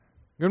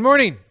Good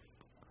morning.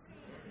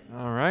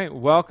 All right.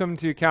 Welcome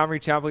to Calvary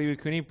Chapel,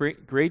 Iwakuni.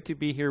 Great to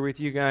be here with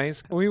you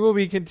guys. We will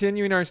be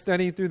continuing our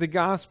study through the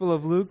Gospel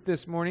of Luke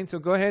this morning. So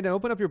go ahead and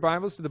open up your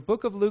Bibles to the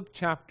book of Luke,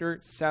 chapter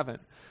 7.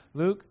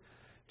 Luke,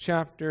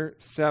 chapter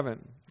 7.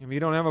 If you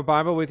don't have a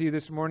Bible with you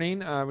this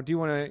morning, I do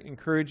want to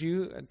encourage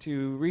you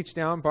to reach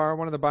down, borrow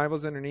one of the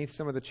Bibles underneath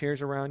some of the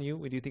chairs around you.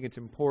 We do think it's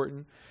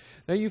important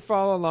that you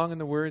follow along in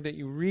the Word, that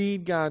you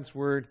read God's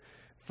Word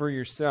for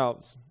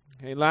yourselves.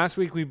 Okay, last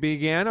week we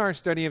began our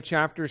study of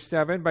chapter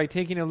 7 by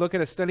taking a look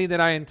at a study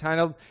that I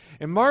entitled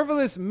A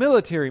Marvelous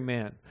Military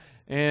Man.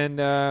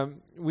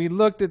 And we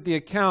looked at the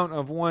account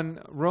of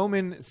one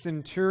Roman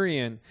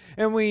centurion,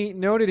 and we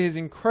noted his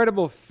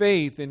incredible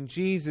faith in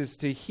Jesus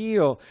to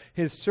heal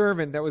his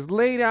servant that was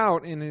laid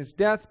out in his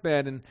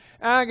deathbed in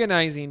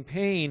agonizing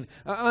pain,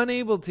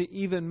 unable to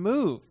even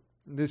move.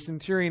 The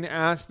centurion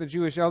asked the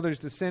Jewish elders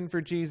to send for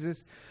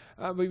Jesus.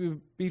 But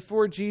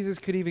before Jesus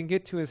could even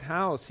get to his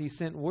house, he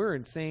sent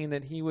word saying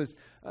that he was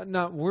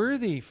not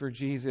worthy for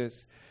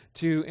Jesus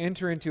to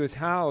enter into his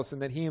house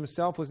and that he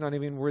himself was not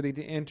even worthy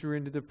to enter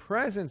into the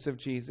presence of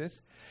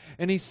Jesus.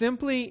 And he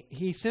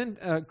sent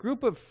a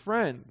group of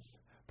friends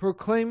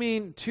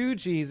proclaiming to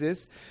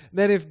Jesus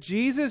that if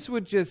Jesus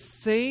would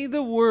just say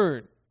the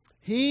word,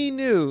 he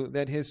knew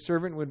that his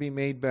servant would be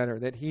made better,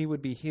 that he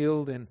would be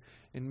healed and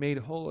made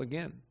whole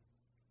again.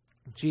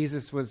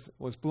 Jesus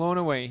was blown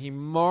away. He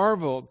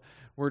marveled,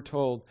 we're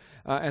told,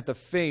 at the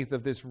faith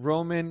of this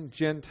Roman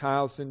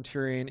Gentile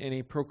centurion, and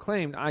he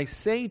proclaimed, "I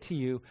say to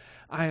you,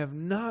 I have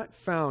not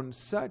found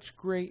such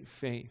great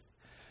faith,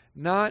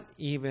 not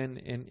even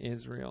in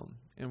Israel."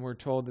 And we're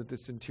told that the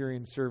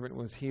centurion servant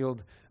was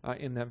healed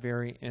in that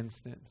very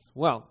instance.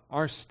 Well,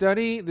 our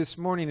study this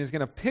morning is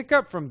going to pick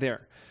up from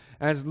there.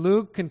 As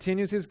Luke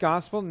continues his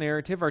gospel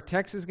narrative, our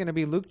text is going to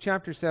be Luke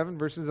chapter 7,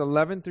 verses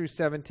 11 through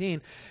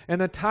 17.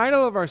 And the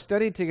title of our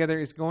study together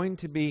is going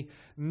to be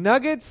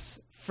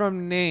Nuggets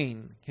from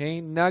Nain.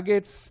 Okay,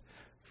 Nuggets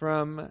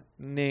from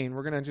Nain.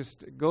 We're going to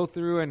just go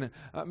through and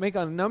make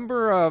a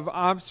number of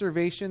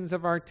observations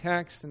of our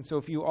text. And so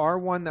if you are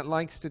one that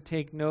likes to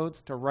take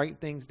notes, to write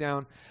things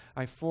down,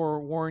 I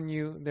forewarn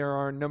you, there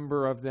are a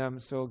number of them,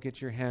 so get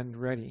your hand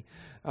ready.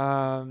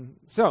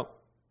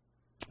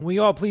 Will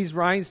you all please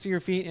rise to your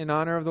feet in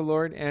honor of the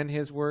Lord and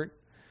His Word?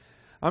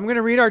 I'm going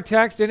to read our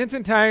text in its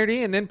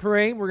entirety and then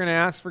pray. We're going to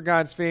ask for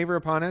God's favor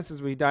upon us as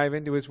we dive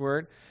into His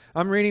Word.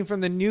 I'm reading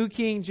from the New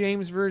King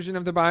James Version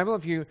of the Bible.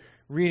 If you're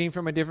reading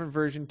from a different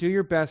version, do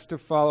your best to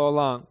follow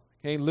along.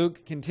 Okay,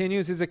 Luke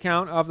continues his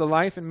account of the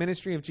life and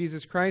ministry of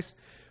Jesus Christ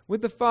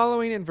with the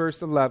following in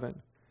verse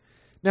 11.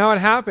 Now it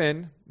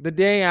happened the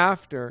day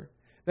after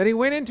that he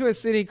went into a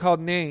city called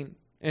Nain,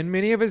 and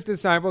many of his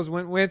disciples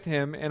went with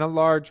him and a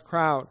large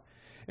crowd.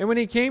 And when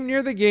he came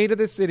near the gate of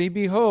the city,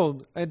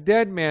 behold, a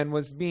dead man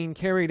was being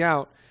carried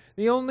out,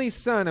 the only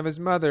son of his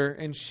mother,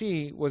 and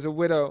she was a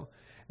widow.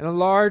 And a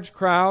large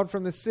crowd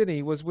from the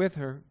city was with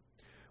her.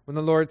 When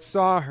the Lord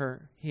saw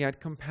her, he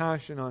had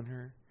compassion on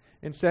her,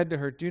 and said to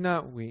her, "Do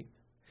not weep."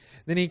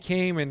 Then he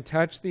came and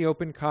touched the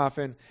open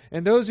coffin,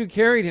 and those who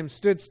carried him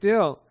stood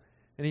still.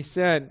 And he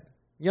said,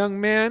 "Young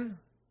man,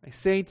 I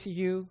say to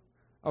you,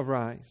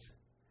 arise."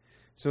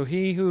 So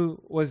he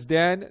who was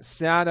dead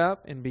sat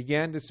up and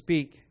began to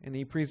speak, and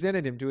he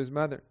presented him to his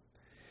mother.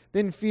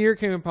 Then fear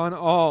came upon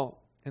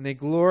all, and they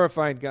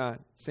glorified God,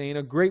 saying,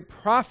 "A great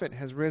prophet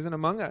has risen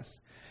among us,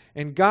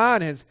 and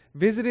God has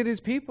visited his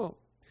people."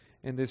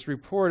 And this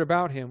report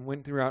about him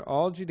went throughout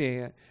all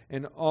Judea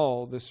and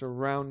all the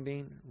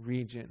surrounding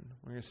region.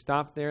 We're going to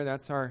stop there.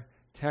 That's our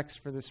text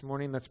for this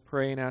morning. Let's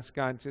pray and ask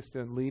God just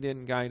to lead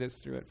and guide us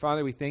through it.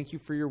 Father, we thank you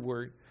for your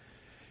word.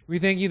 We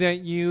thank you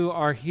that you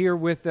are here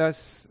with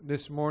us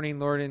this morning,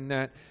 Lord, and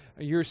that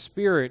your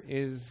Spirit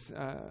is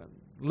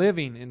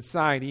living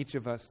inside each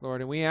of us, Lord.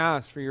 And we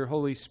ask for your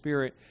Holy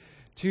Spirit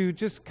to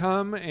just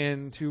come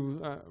and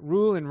to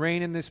rule and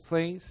reign in this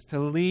place, to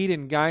lead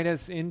and guide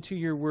us into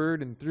your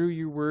word and through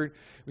your word.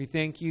 We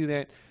thank you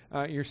that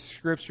your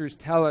scriptures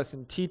tell us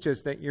and teach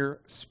us that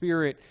your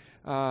Spirit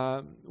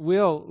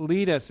will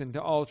lead us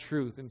into all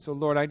truth. And so,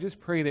 Lord, I just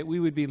pray that we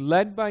would be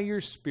led by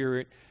your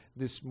Spirit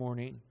this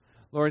morning.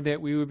 Lord,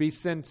 that we would be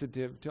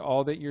sensitive to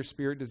all that your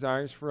Spirit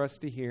desires for us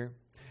to hear.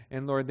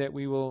 And Lord, that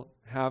we will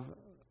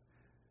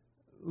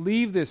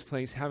leave this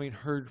place having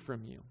heard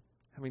from you,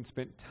 having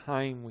spent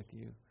time with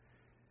you,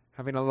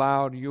 having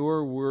allowed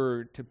your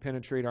word to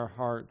penetrate our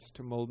hearts,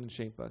 to mold and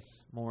shape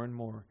us more and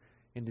more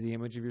into the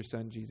image of your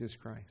Son, Jesus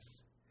Christ.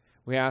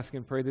 We ask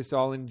and pray this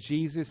all in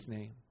Jesus'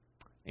 name.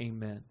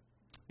 Amen.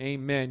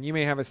 Amen. You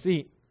may have a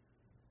seat.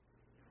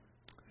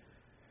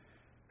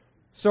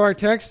 So our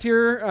text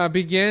here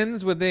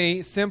begins with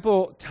a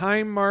simple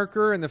time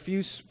marker in the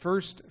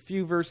first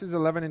few verses,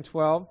 11 and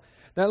 12,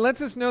 that lets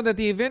us know that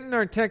the event in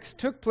our text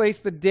took place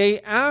the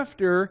day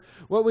after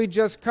what we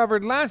just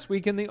covered last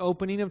week in the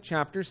opening of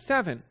chapter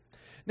 7.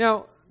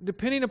 Now,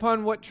 depending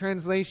upon what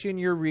translation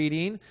you're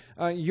reading,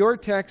 your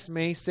text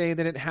may say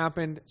that it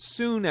happened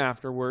soon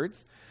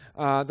afterwards.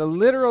 The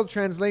literal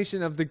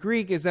translation of the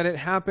Greek is that it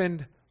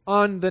happened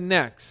on the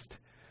next.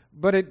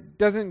 but it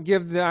doesn't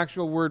give the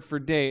actual word for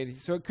day.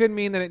 So it could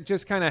mean that it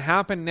just kind of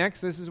happened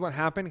next. This is what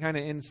happened kind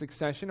of in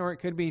succession, or it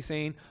could be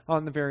saying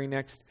on the very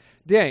next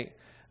day.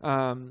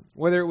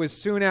 Whether it was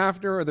soon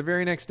after or the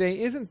very next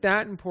day isn't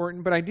that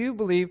important, but I do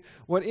believe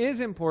what is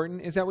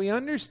important is that we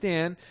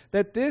understand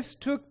that this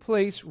took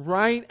place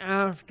right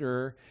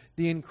after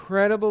the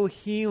incredible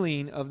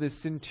healing of the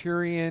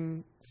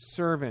centurion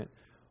servant.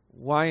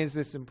 Why is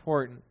this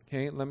important?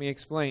 Okay, let me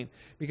explain.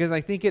 Because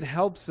I think it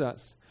helps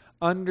us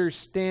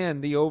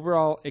understand the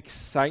overall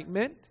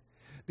excitement,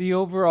 the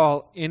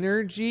overall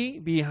energy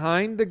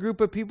behind the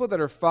group of people that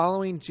are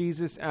following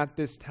Jesus at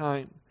this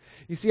time.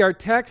 You see, our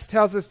text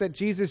tells us that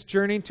Jesus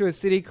journeyed to a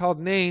city called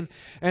Nain,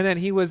 and that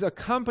he was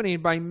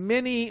accompanied by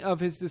many of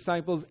his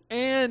disciples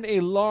and a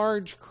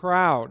large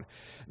crowd.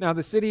 Now,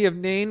 the city of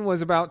Nain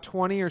was about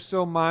 20 or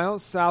so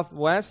miles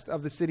southwest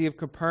of the city of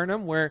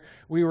Capernaum, where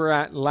we were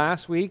at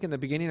last week in the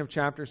beginning of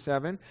chapter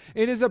 7.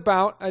 It is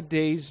about a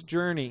day's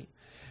journey.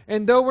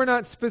 And though we're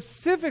not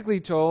specifically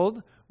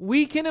told,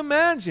 we can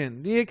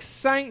imagine the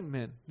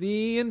excitement,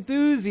 the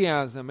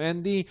enthusiasm,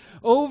 and the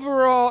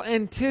overall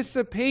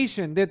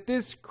anticipation that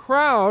this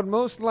crowd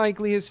most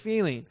likely is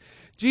feeling.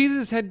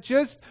 Jesus had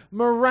just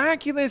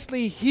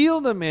miraculously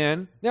healed a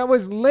man that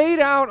was laid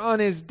out on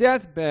his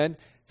deathbed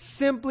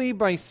simply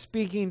by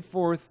speaking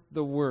forth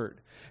the word.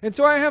 And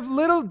so I have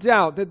little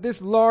doubt that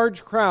this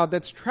large crowd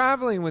that's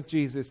traveling with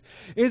Jesus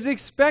is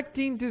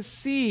expecting to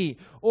see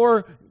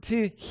or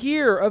to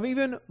hear of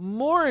even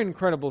more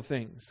incredible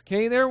things.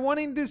 Okay, they're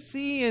wanting to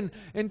see and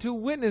to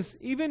witness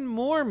even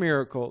more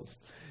miracles.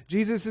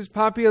 Jesus'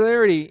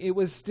 popularity, it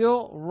was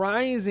still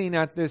rising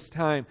at this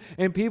time,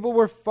 and people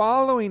were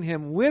following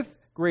him with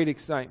great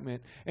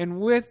excitement and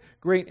with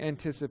great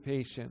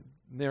anticipation.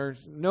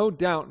 There's no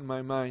doubt in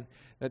my mind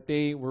that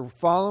they were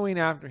following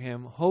after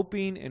him,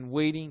 hoping and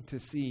waiting to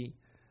see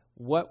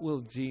what will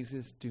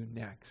Jesus do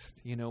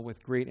next,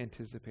 with great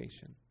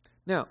anticipation.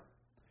 Now,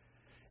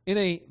 in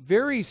a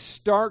very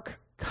stark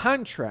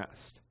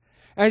contrast,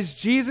 as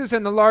Jesus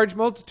and the large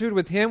multitude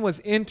with him was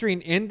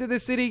entering into the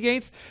city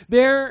gates,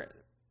 there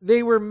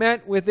they were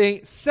met with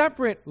a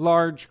separate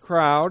large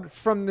crowd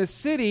from the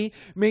city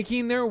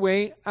making their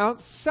way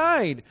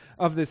outside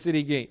of the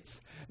city gates.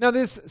 Now,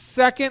 this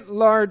second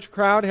large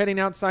crowd heading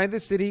outside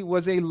the city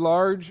was a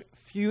large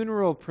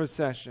funeral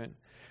procession.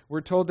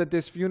 We're told that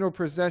this funeral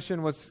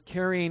procession was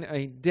carrying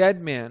a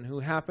dead man who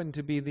happened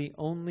to be the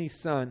only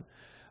son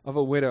of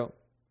a widow.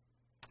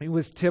 It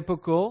was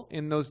typical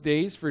in those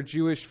days for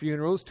Jewish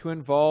funerals to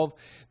involve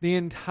the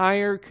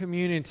entire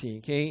community.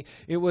 Okay?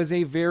 It was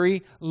a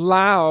very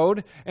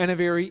loud and a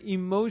very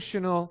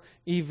emotional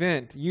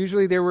event.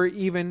 Usually there were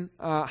even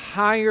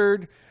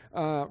hired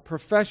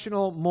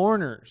professional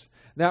mourners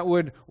that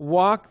would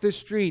walk the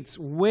streets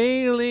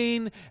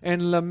wailing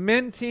and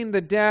lamenting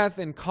the death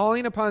and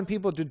calling upon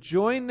people to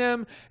join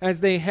them as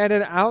they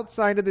headed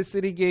outside of the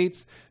city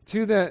gates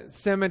to the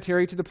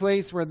cemetery, to the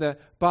place where the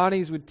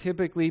bodies would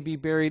typically be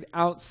buried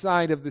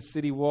outside of the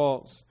city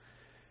walls.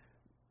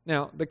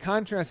 Now, the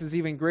contrast is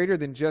even greater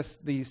than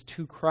just these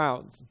two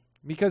crowds,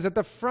 because at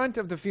the front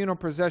of the funeral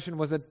procession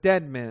was a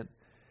dead man,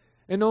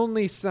 an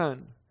only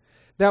son,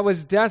 that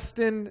was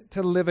destined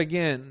to live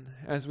again.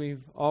 As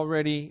we've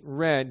already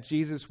read,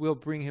 Jesus will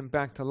bring him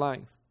back to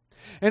life.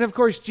 And of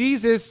course,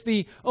 Jesus,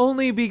 the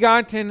only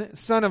begotten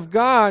Son of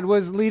God,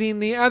 was leading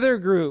the other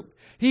group.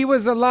 He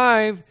was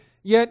alive,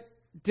 yet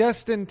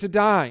destined to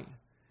die.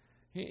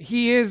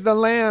 He is the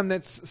Lamb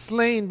that's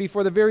slain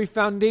before the very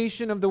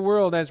foundation of the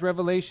world, as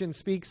Revelation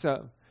speaks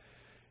of.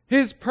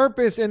 His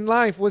purpose in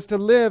life was to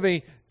live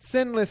a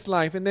sinless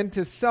life and then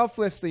to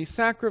selflessly,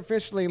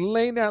 sacrificially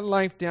lay that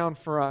life down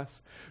for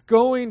us,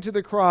 going to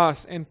the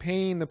cross and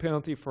paying the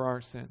penalty for our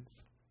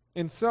sins.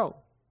 And so,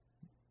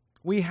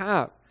 we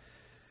have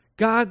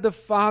God the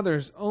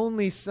Father's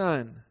only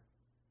Son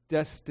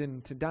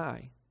destined to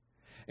die,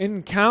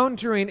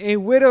 encountering a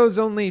widow's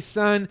only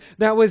son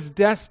that was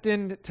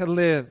destined to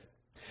live.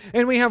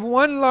 And we have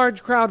one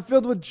large crowd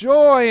filled with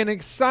joy and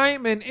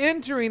excitement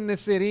entering the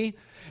city,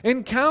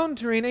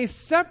 encountering a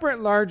separate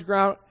large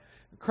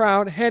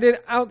crowd headed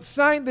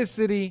outside the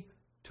city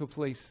to a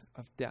place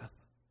of death.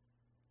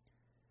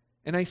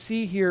 And I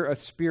see here a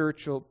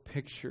spiritual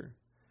picture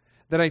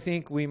that I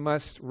think we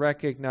must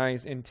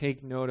recognize and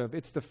take note of.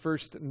 It's the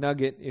first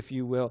nugget, if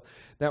you will,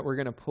 that we're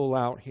going to pull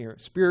out here.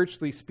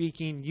 Spiritually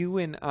speaking, you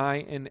and I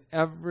and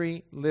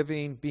every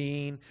living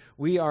being,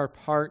 we are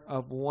part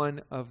of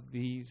one of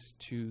these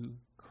two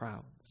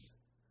crowds.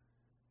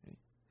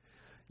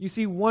 You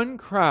see, one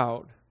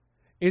crowd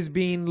is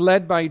being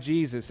led by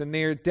Jesus, and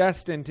they are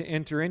destined to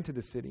enter into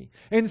the city.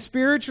 And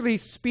spiritually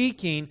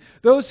speaking,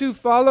 those who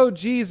follow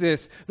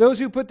Jesus, those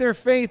who put their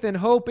faith and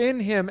hope in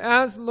Him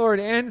as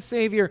Lord and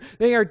Savior,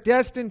 they are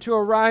destined to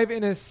arrive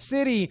in a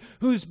city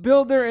whose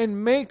builder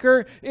and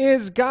maker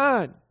is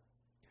God.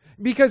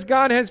 Because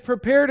God has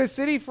prepared a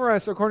city for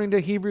us, according to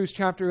Hebrews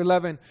chapter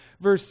 11,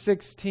 verse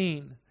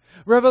 16.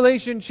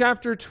 Revelation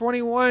chapter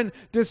 21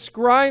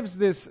 describes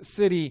this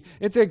city.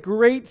 It's a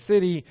great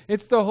city.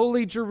 It's the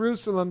holy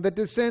Jerusalem that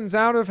descends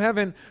out of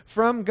heaven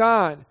from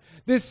God.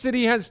 This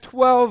city has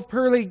 12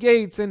 pearly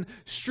gates and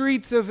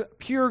streets of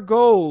pure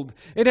gold.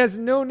 It has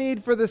no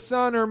need for the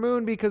sun or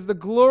moon because the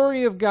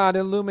glory of God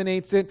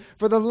illuminates it.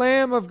 For the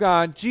Lamb of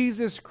God,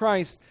 Jesus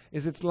Christ,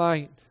 is its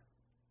light.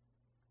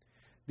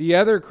 The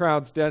other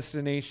crowd's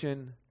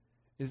destination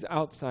is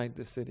outside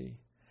the city,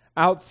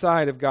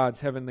 outside of God's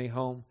heavenly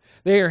home.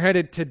 They are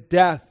headed to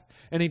death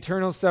and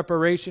eternal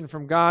separation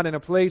from God in a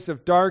place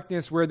of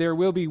darkness where there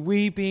will be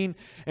weeping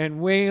and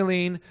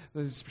wailing.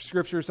 The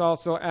scriptures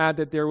also add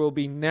that there will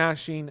be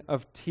gnashing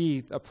of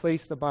teeth, a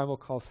place the Bible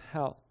calls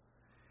hell.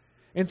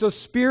 And so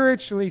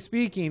spiritually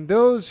speaking,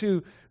 those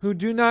who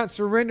do not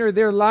surrender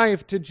their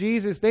life to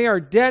Jesus, they are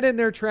dead in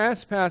their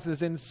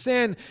trespasses and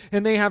sin,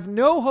 and they have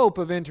no hope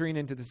of entering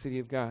into the city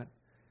of God.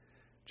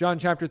 John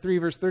chapter 3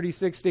 verse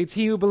 36 states,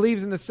 "He who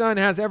believes in the Son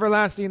has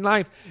everlasting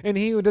life, and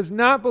he who does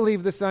not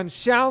believe the Son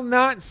shall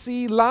not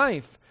see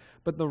life,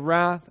 but the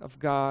wrath of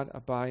God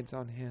abides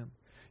on him."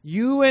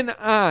 You and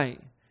I,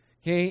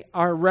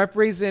 are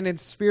represented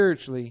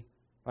spiritually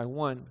by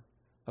one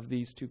of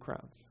these two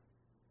crowds.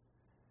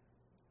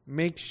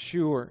 Make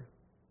sure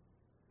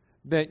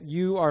that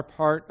you are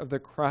part of the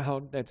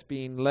crowd that's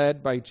being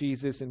led by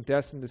Jesus and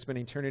destined to spend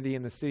eternity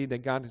in the city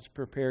that God has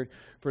prepared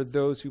for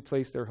those who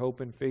place their hope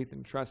and faith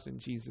and trust in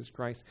Jesus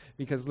Christ.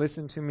 Because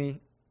listen to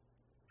me,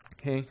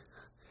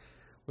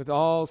 with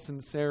all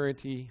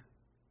sincerity,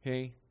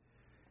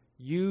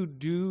 you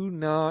do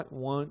not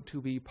want to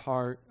be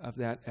part of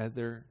that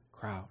other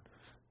crowd.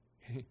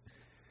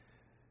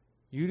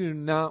 You do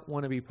not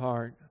want to be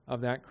part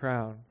of that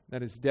crowd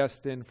that is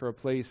destined for a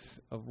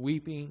place of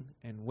weeping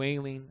and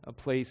wailing, a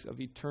place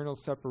of eternal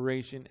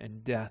separation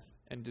and death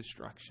and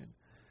destruction.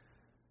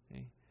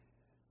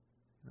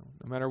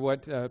 No matter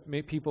what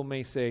people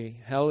may say,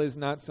 hell is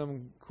not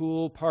some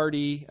cool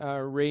party,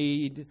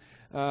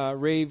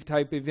 rave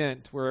type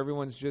event where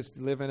everyone's just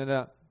living it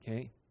up.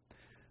 That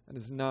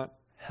is not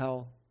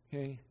hell.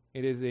 It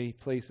is a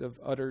place of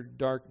utter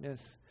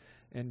darkness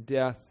and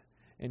death,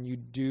 and you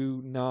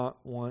do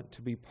not want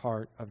to be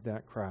part of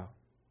that crowd.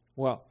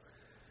 Well,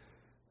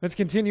 let's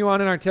continue on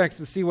in our text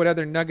to see what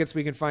other nuggets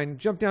we can find.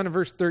 Jump down to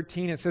verse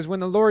 13. It says, "When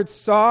the Lord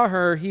saw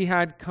her, he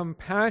had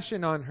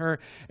compassion on her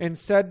and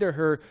said to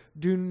her,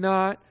 'Do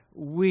not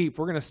weep.'"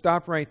 We're going to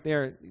stop right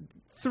there.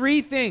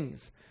 3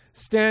 things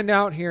stand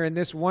out here in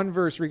this one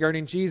verse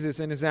regarding Jesus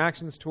and his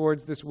actions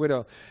towards this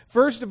widow.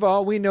 First of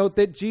all, we note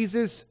that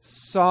Jesus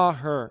saw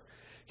her.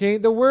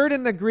 The word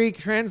in the Greek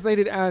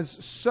translated as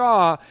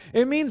saw,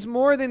 it means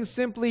more than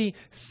simply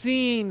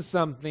seeing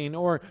something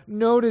or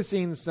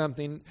noticing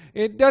something.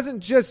 It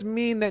doesn't just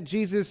mean that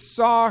Jesus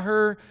saw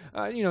her,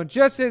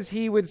 just as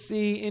he would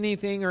see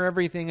anything or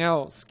everything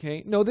else.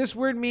 No, this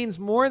word means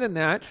more than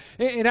that.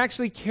 It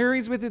actually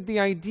carries with it the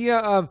idea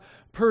of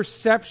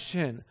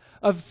perception,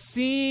 of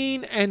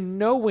seeing and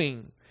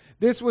knowing.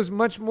 This was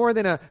much more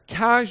than a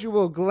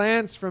casual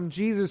glance from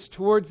Jesus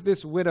towards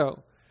this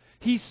widow.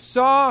 He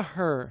saw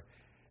her,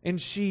 and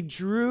she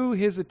drew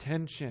his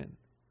attention,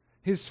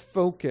 his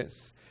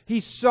focus. He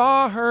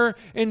saw her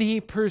and he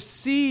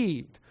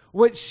perceived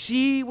what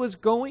she was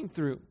going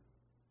through.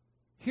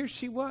 Here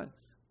she was,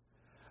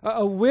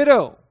 a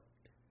widow,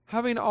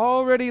 having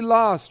already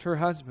lost her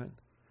husband,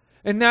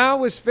 and now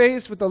was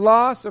faced with the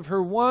loss of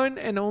her one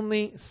and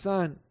only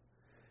son.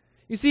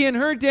 You see, in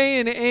her day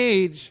and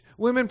age,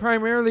 women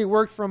primarily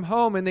worked from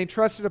home, and they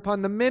trusted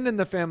upon the men in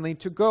the family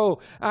to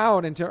go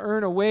out and to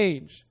earn a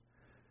wage.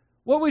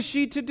 What was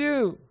she to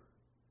do?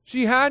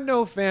 She had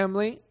no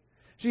family.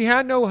 She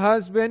had no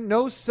husband,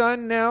 no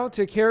son now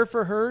to care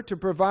for her, to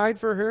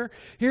provide for her.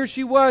 Here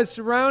she was,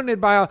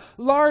 surrounded by a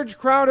large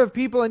crowd of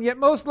people, and yet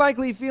most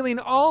likely feeling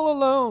all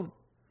alone,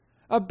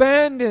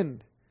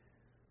 abandoned,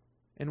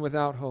 and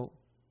without hope.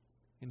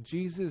 And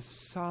Jesus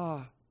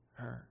saw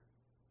her,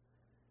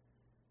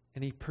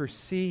 and he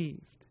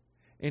perceived,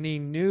 and he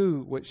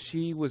knew what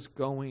she was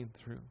going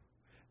through,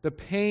 the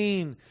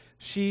pain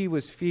she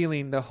was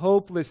feeling, the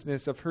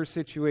hopelessness of her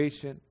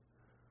situation.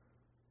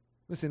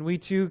 Listen, we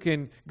too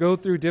can go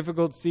through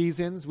difficult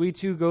seasons. We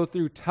too go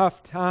through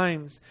tough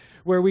times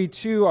where we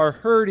too are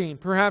hurting,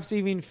 perhaps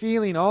even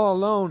feeling all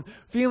alone,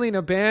 feeling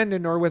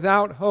abandoned or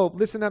without hope.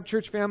 Listen up,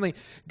 church family.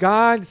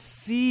 God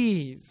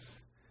sees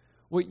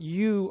what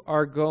you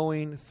are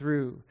going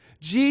through.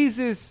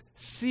 Jesus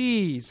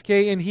sees,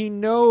 and he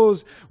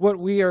knows what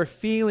we are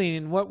feeling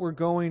and what we're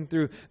going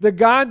through. The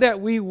God that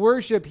we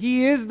worship,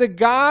 he is the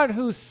God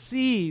who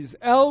sees,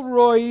 El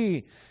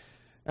Roi,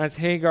 as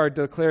Hagar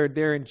declared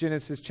there in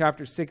Genesis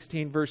chapter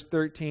 16, verse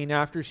 13,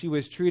 after she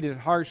was treated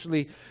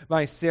harshly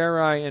by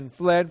Sarai and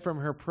fled from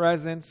her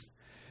presence.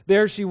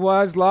 There she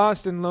was,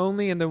 lost and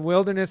lonely in the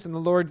wilderness, and the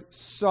Lord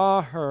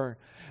saw her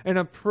and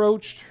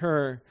approached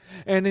her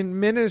and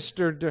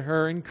ministered to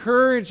her,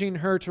 encouraging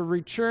her to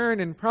return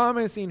and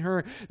promising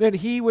her that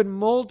he would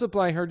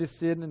multiply her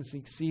descendants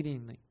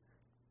exceedingly.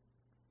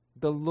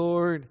 The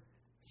Lord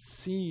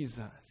sees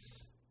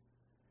us.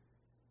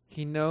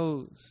 He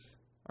knows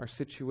our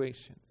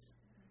situations.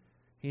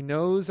 He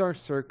knows our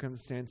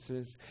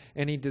circumstances,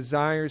 and he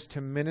desires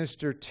to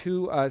minister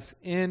to us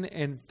in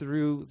and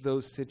through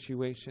those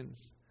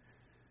situations.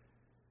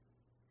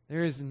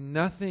 There is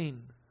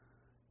nothing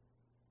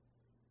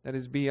that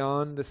is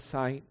beyond the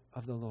sight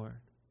of the Lord.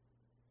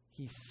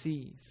 He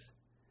sees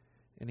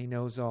and He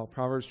knows all.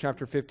 Proverbs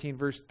chapter 15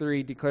 verse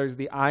 3 declares,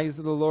 "The eyes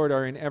of the Lord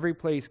are in every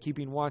place,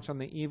 keeping watch on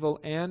the evil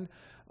and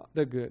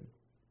the good."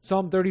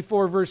 Psalm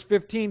 34 verse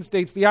 15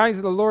 states, "The eyes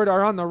of the Lord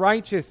are on the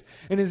righteous,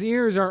 and His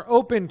ears are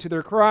open to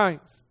their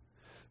cries."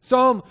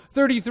 Psalm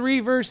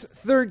 33 verse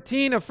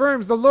 13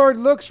 affirms, "The Lord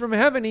looks from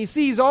heaven, He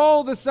sees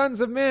all the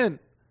sons of men."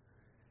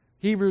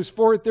 Hebrews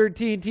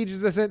 4:13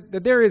 teaches us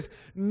that there is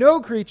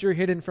no creature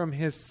hidden from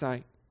His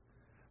sight,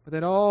 but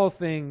that all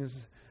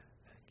things,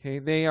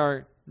 they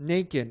are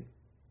naked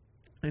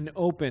and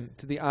open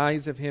to the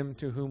eyes of Him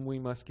to whom we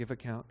must give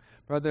account.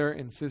 Brother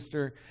and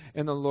sister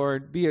in the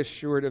Lord, be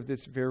assured of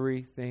this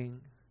very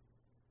thing.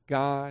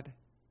 God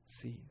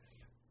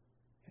sees.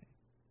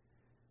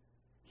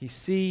 He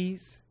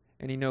sees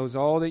and He knows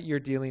all that you're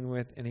dealing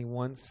with, and He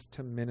wants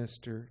to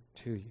minister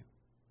to you.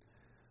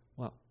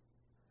 Well,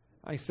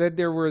 I said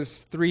there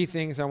was 3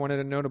 things I wanted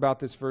to note about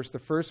this verse. The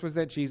first was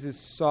that Jesus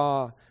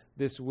saw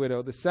this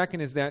widow. The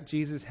second is that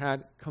Jesus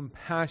had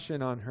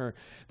compassion on her.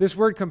 This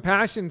word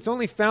compassion is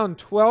only found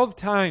 12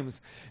 times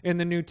in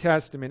the New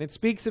Testament. It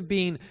speaks of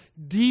being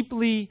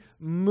deeply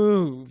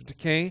moved.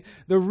 The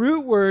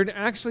root word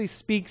actually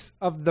speaks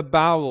of the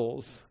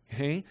bowels.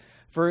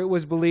 For it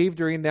was believed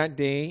during that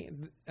day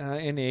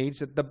and age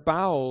that the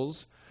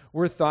bowels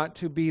were thought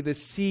to be the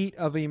seat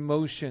of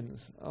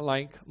emotions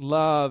like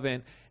love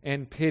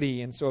and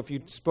pity. And so if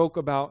you spoke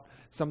about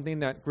something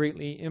that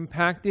greatly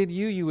impacted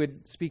you, you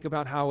would speak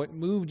about how it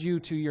moved you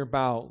to your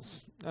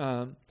bowels.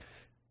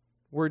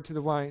 Word to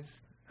the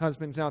wise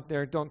husbands out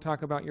there, don't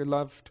talk about your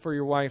love for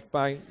your wife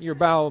by your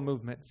bowel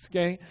movements,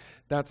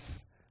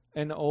 That's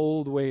an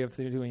old way of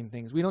doing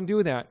things. We don't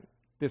do that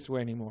this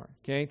way anymore,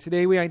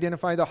 Today we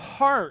identify the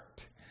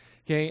heart,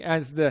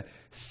 as the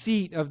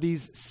seat of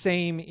these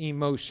same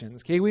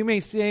emotions, We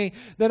may say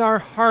that our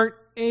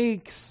heart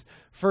aches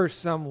for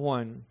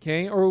someone,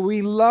 or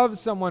we love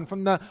someone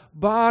from the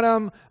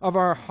bottom of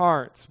our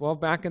hearts. Well,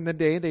 back in the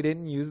day, they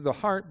didn't use the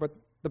heart, but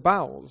the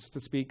bowels to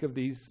speak of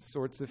these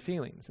sorts of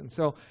feelings. And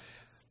so,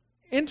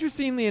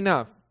 interestingly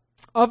enough,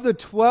 of the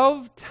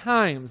 12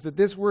 times that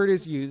this word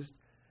is used,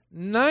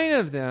 9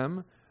 of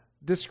them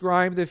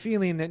describe the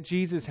feeling that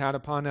Jesus had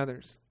upon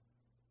others.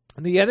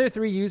 And the other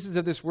 3 uses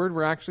of this word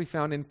were actually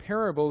found in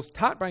parables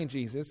taught by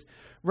Jesus,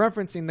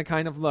 referencing the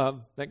kind of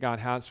love that God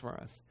has for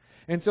us.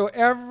 And so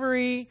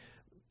every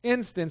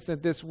instance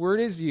that this word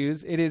is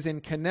used, it is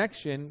in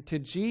connection to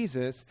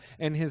Jesus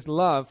and His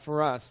love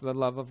for us, the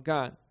love of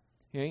God.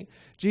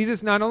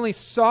 Jesus not only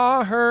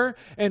saw her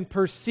and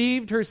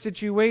perceived her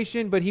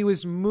situation, but He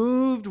was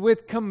moved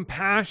with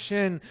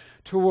compassion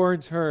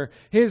towards her.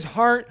 His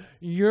heart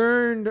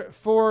yearned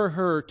for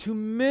her, to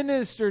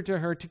minister to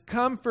her, to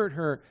comfort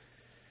her.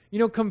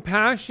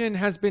 Compassion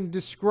has been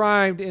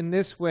described in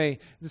this way,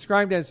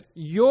 described as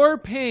your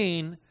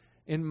pain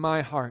in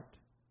my heart.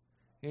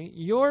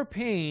 Your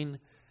pain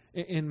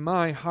in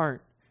my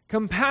heart.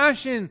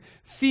 Compassion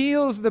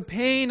feels the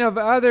pain of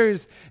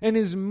others and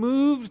is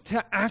moved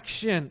to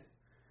action.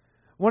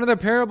 One of the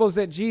parables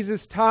that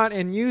Jesus taught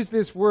and used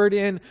this word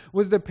in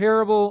was the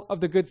parable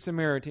of the Good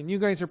Samaritan. You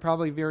guys are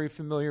probably very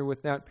familiar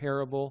with that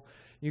parable.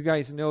 You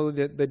guys know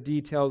the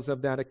details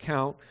of that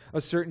account.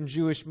 A certain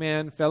Jewish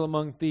man fell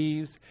among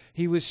thieves.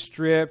 He was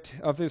stripped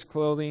of his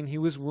clothing. He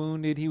was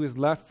wounded. He was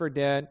left for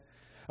dead.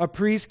 A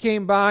priest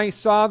came by,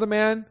 saw the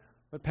man,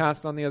 but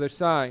passed on the other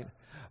side.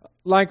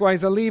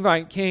 Likewise, a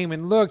Levite came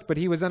and looked, but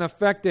he was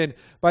unaffected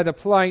by the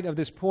plight of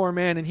this poor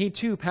man, and he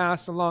too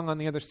passed along on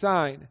the other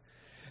side.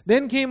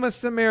 Then came a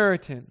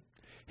Samaritan.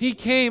 He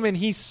came and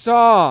he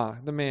saw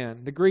the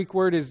man. The Greek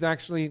word is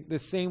actually the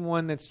same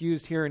one that's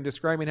used here in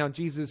describing how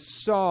Jesus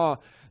saw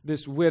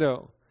this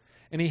widow,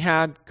 and He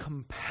had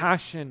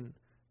compassion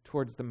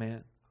towards the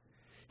man.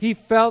 He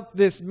felt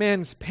this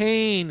man's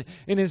pain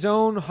in His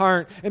own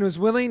heart and was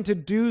willing to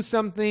do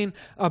something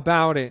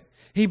about it.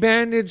 He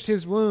bandaged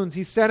his wounds.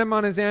 He set him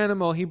on his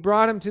animal. He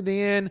brought him to the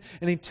inn,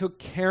 and He took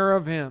care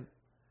of him.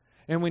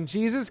 And when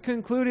Jesus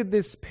concluded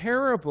this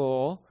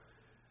parable,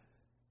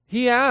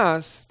 He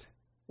asked,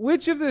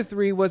 which of the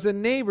 3 was a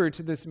neighbor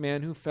to this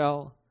man who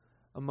fell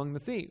among the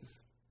thieves?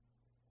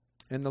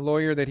 And the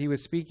lawyer that he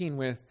was speaking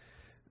with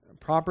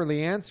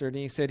properly answered,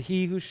 and he said,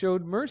 he who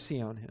showed mercy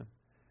on him.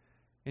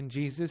 And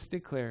Jesus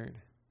declared,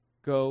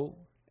 go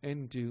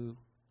and do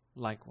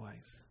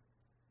likewise.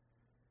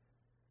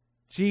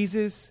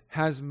 Jesus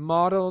has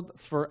modeled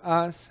for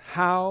us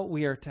how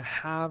we are to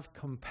have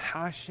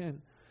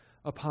compassion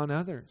upon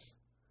others,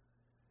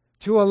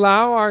 to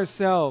allow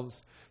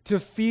ourselves to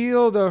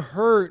feel the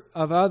hurt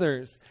of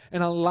others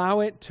and allow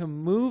it to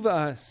move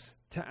us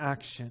to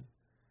action.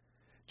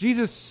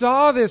 Jesus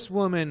saw this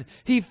woman.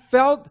 He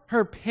felt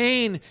her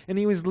pain, and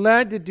he was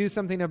led to do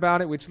something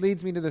about it, which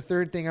leads me to the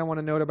third thing I want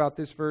to note about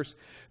this verse.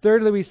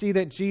 Thirdly, we see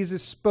that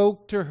Jesus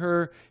spoke to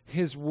her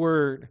his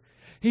word.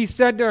 He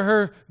said to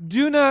her,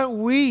 do not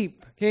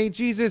weep. Okay,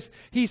 Jesus,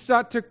 he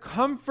sought to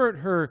comfort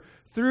her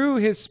through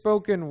his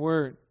spoken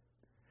word.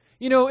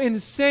 In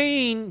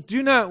saying,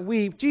 do not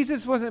weep,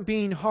 Jesus wasn't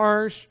being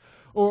harsh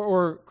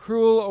or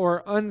cruel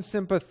or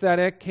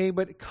unsympathetic, okay,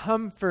 but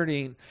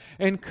comforting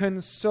and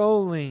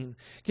consoling.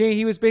 Okay,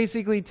 he was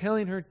basically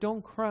telling her,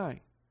 don't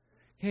cry.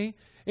 Okay,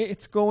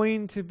 it's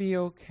going to be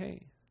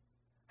okay.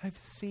 I've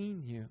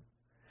seen you.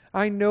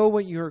 I know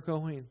what you're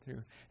going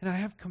through, and I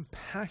have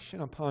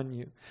compassion upon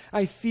you.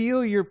 I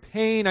feel your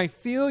pain. I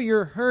feel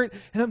your hurt,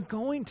 and I'm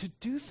going to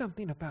do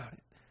something about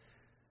it.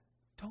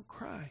 Don't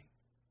cry.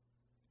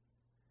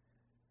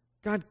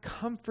 God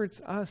comforts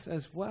us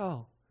as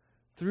well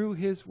through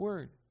His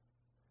Word.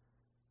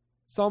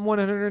 Psalm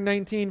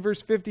 119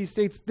 verse 50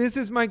 states, "This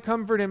is my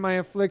comfort in my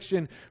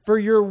affliction, for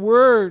your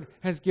word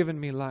has given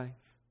me life."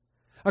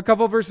 A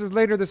couple verses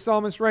later, the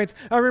psalmist writes,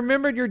 "I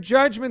remembered your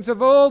judgments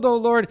of old, O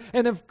Lord,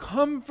 and have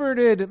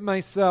comforted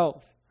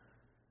myself."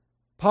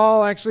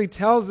 Paul actually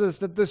tells us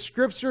that the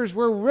Scriptures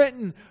were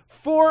written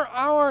for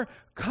our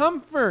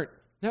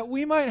comfort, that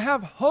we might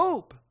have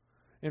hope,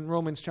 in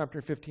Romans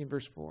chapter 15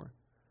 verse 4.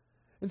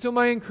 And so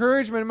my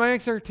encouragement, my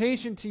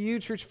exhortation to you,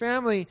 church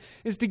family,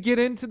 is to get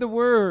into the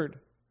Word.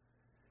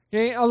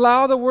 Okay?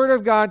 Allow the Word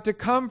of God to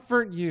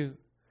comfort you,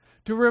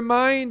 to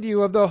remind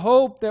you of the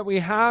hope that we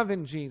have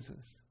in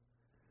Jesus.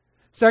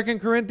 2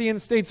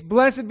 Corinthians states,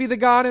 "Blessed be the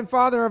God and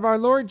Father of our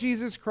Lord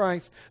Jesus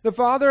Christ, the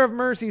Father of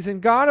mercies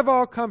and God of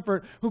all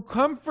comfort, who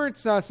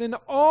comforts us in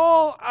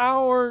all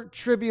our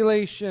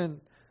tribulation."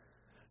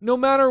 No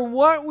matter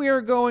what we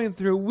are going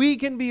through, we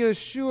can be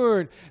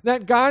assured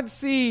that God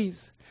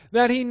sees,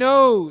 that He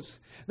knows,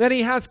 that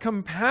He has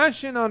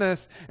compassion on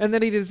us, and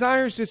that He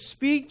desires to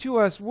speak to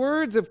us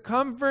words of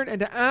comfort and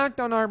to act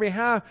on our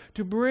behalf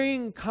to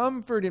bring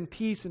comfort and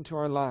peace into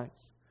our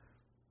lives.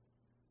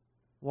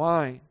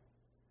 Why?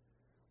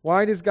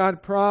 Why does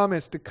God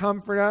promise to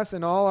comfort us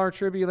in all our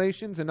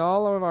tribulations and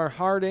all of our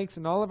heartaches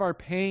and all of our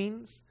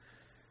pains?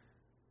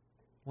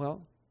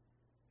 Well,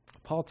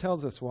 Paul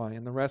tells us why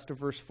in the rest of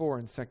verse 4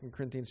 in 2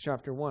 Corinthians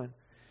chapter 1.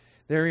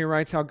 There he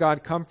writes how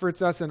God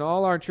comforts us in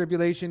all our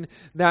tribulation,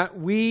 that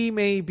we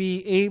may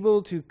be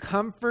able to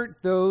comfort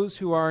those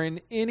who are in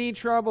any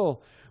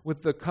trouble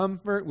with the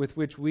comfort with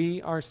which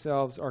we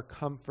ourselves are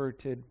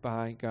comforted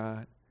by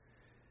God.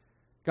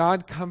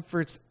 God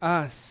comforts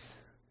us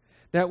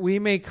that we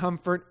may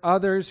comfort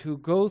others who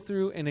go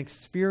through and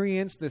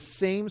experience the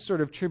same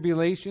sort of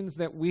tribulations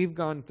that we've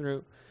gone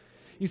through.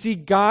 You see,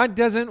 God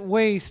doesn't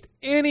waste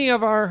any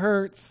of our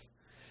hurts.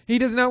 He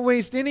does not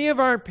waste any of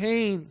our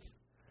pains.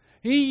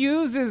 He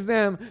uses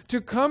them to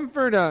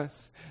comfort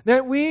us,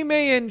 that we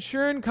may in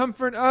turn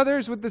comfort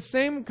others with the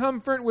same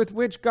comfort with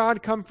which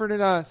God comforted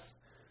us.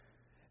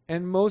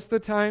 And most of the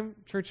time,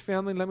 church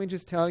family, let me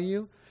just tell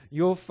you,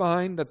 you'll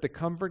find that the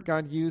comfort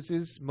God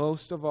uses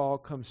most of all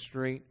comes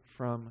straight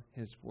from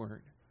His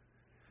Word.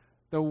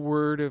 The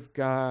Word of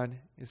God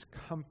is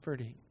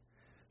comforting.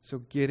 So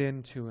get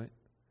into it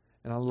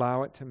and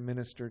allow it to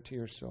minister to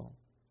your soul.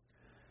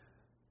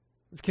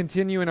 Let's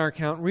continue in our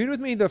account. Read with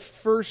me the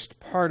first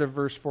part of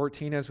verse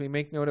 14 as we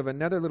make note of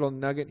another little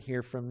nugget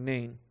here from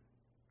Nain.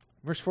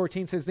 Verse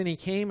 14 says, "Then he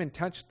came and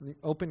touched the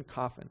open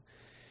coffin,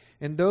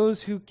 and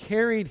those who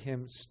carried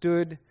him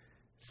stood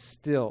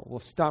still." We'll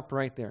stop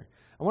right there.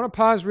 I want to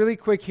pause really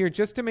quick here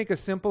just to make a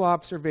simple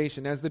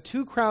observation. As the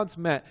two crowds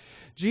met,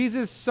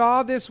 Jesus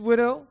saw this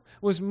widow,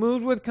 was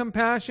moved with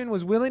compassion,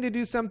 was willing to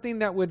do something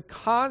that would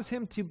cause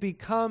him to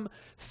become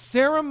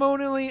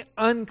ceremonially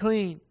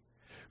unclean.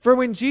 For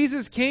when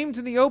Jesus came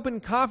to the open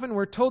coffin,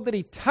 we're told that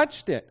he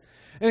touched it.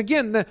 And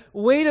again, the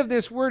weight of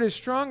this word is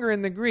stronger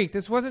in the Greek.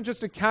 This wasn't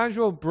just a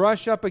casual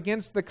brush up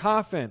against the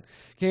coffin,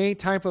 okay,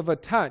 type of a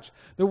touch.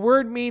 The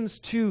word means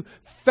to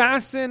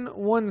fasten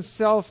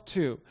oneself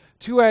to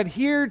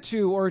adhere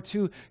to, or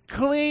to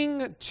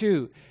cling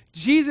to.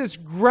 Jesus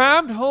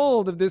grabbed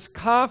hold of this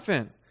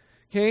coffin,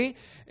 okay,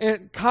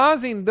 and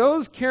causing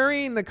those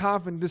carrying the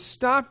coffin to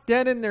stop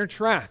dead in their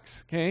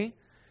tracks, okay?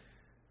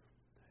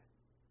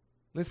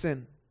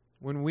 Listen,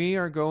 when we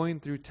are going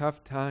through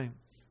tough times,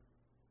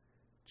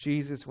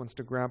 Jesus wants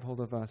to grab hold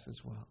of us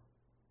as well.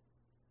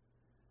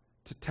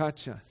 To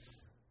touch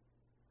us.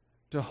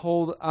 To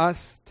hold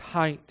us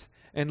tight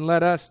and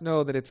let us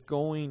know that it's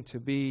going to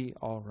be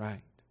all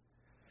right.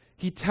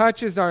 He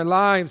touches our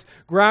lives,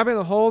 grabbing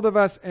a hold of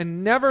us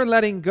and never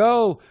letting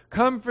go,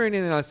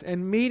 comforting us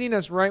and meeting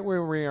us right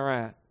where we are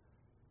at.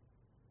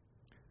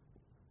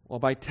 Well,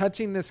 by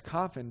touching this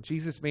coffin,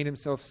 Jesus made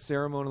himself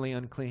ceremonially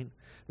unclean.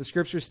 The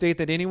scriptures state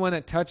that anyone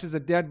that touches a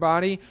dead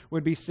body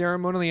would be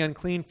ceremonially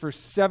unclean for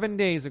 7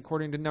 days,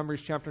 according to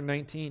Numbers chapter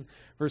 19,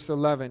 verse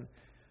 11.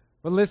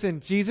 But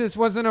listen, Jesus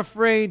wasn't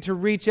afraid to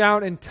reach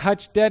out and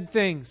touch dead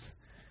things.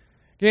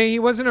 Okay? He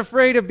wasn't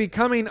afraid of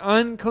becoming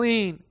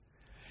unclean.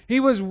 He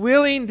was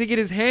willing to get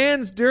his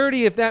hands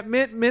dirty if that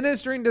meant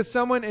ministering to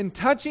someone and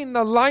touching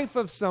the life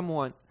of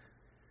someone.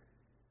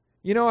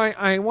 You know,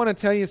 I want to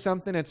tell you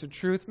something that's a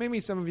truth. Maybe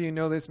some of you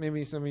know this,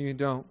 maybe some of you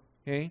don't.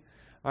 Okay?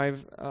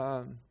 I've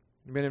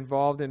been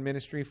involved in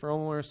ministry for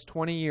almost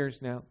 20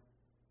 years now.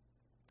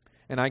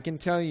 And I can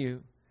tell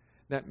you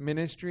that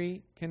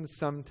ministry can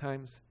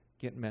sometimes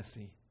get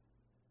messy.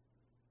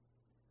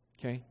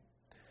 Okay?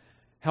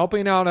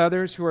 helping out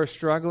others who are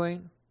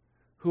struggling,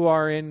 who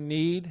are in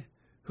need,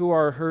 who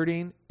are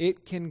hurting,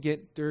 it can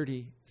get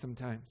dirty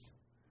sometimes.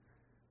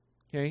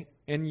 Okay?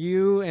 And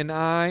you and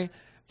I,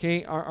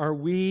 okay, are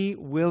we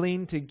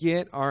willing to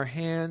get our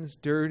hands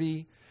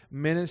dirty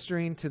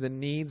ministering to the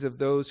needs of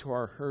those who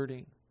are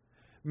hurting?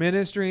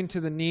 Ministering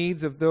to the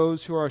needs of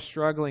those who are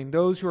struggling,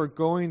 those who are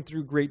going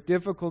through great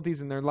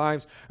difficulties in their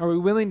lives? Are we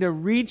willing to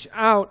reach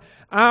out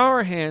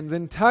our hands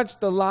and touch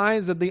the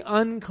lives of the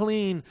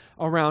unclean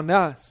around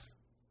us?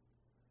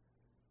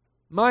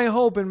 My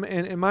hope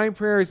and my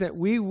prayer is that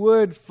we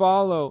would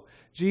follow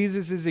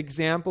Jesus'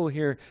 example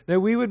here, that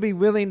we would be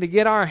willing to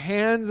get our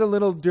hands a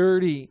little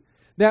dirty,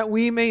 that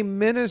we may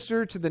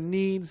minister to the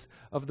needs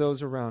of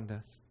those around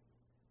us.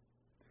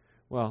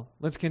 Well,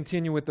 let's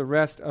continue with the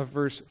rest of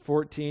verse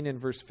 14 and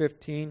verse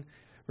 15.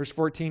 Verse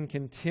 14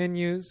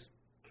 continues.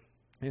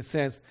 It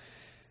says,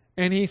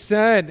 "And he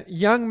said,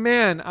 'Young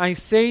man, I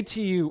say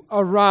to you,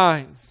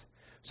 arise.'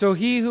 So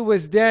he who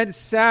was dead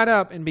sat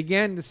up and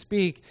began to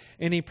speak,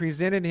 and he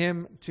presented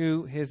him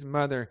to his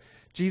mother."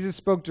 Jesus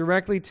spoke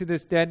directly to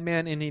this dead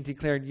man, and he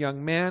declared,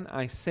 "Young man,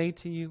 I say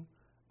to you,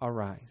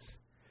 arise."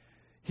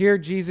 Here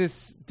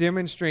Jesus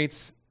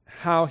demonstrates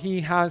how he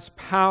has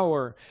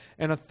power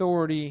and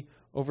authority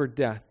over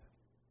death.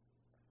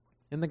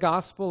 In the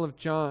Gospel of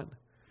John,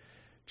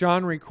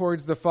 John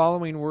records the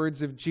following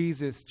words of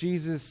Jesus.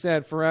 Jesus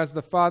said, "For as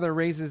the Father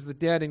raises the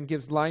dead and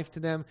gives life to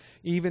them,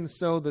 even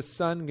so the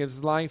Son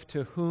gives life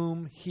to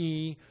whom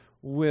he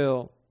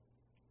will."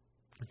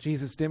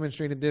 Jesus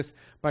demonstrated this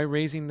by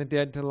raising the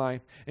dead to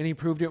life, and he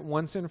proved it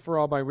once and for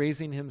all by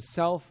raising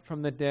himself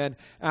from the dead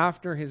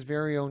after his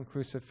very own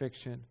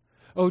crucifixion.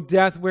 "O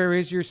death, where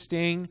is your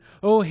sting?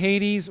 O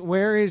Hades,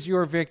 where is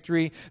your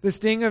victory? The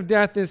sting of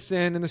death is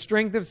sin, and the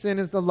strength of sin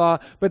is the law.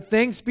 But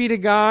thanks be to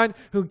God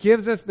who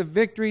gives us the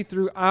victory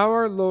through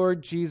our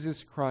Lord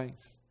Jesus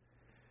Christ."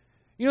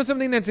 You know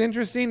something that's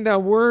interesting? The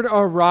word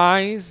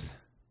arise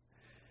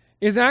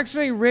is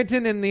actually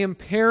written in the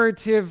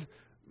imperative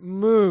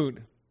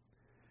mood.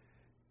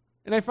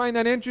 And I find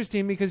that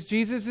interesting because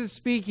Jesus is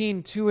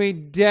speaking to a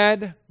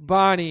dead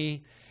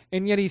body,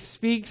 and yet he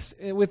speaks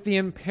with the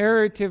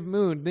imperative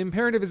mood. The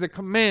imperative is a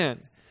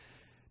command.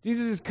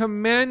 Jesus is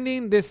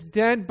commanding this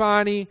dead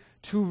body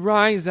to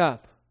rise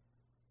up.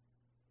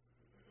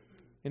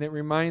 And it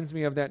reminds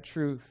me of that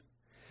truth,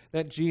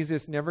 that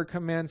Jesus never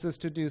commands us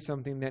to do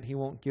something that he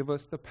won't give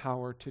us the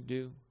power to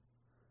do.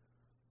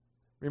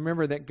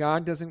 Remember that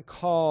God doesn't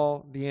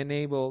call the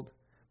enabled,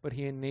 but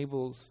he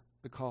enables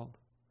the called.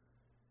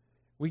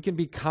 We can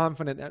be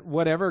confident that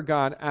whatever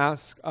God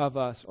asks of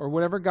us or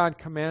whatever God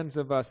commands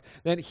of us,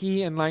 that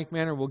he in like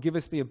manner will give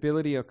us the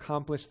ability to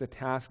accomplish the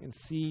task and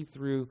see it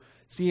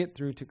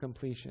through to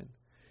completion.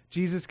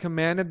 Jesus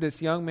commanded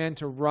this young man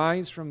to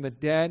rise from the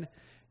dead,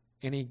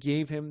 and he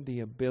gave him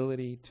the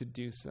ability to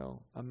do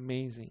so.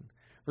 Amazing.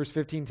 Verse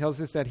 15 tells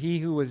us that he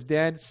who was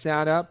dead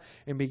sat up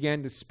and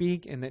began to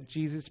speak, and that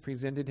Jesus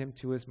presented him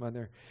to his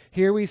mother.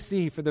 Here we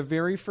see for the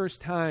very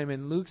first time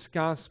in Luke's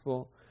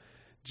gospel,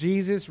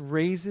 Jesus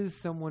raises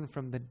someone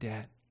from the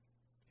dead.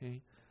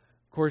 Okay?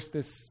 Of course,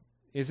 this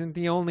isn't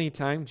the only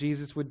time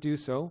Jesus would do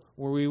so,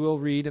 where we will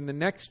read in the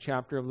next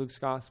chapter of Luke's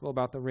Gospel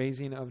about the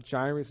raising of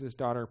Jairus'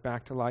 daughter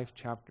back to life,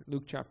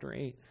 Luke chapter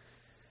 8.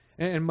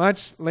 And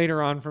much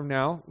later on from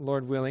now,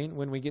 Lord willing,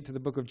 when we get to the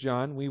book of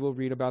John, we will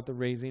read about the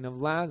raising of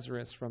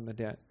Lazarus from the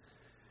dead.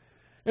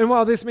 And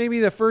while this may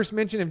be the first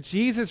mention of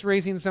Jesus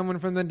raising someone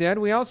from the dead,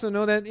 we also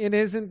know that it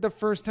isn't the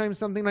first time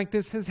something like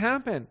this has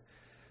happened.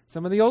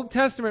 Some of the Old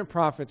Testament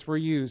prophets were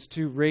used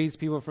to raise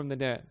people from the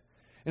dead.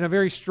 In a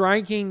very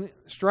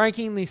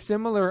strikingly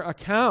similar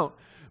account,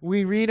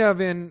 we read of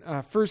in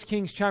 1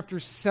 Kings chapter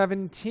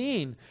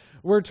 17,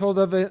 we're told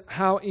of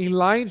how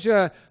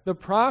Elijah the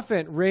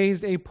prophet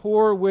raised a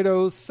poor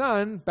widow's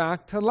son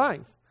back to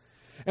life.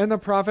 And the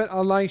prophet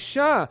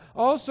Elisha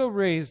also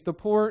raised the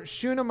poor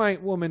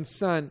Shunammite woman's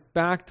son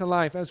back to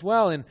life as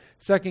well in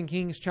 2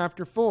 Kings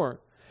chapter 4.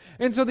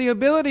 And so the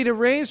ability to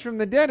raise from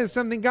the dead is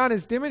something God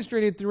has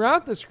demonstrated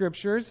throughout the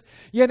Scriptures.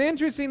 Yet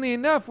interestingly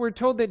enough, we're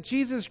told that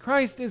Jesus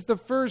Christ is the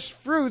first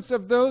fruits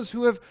of those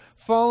who have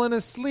fallen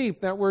asleep.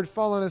 That word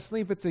fallen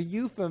asleep, it's a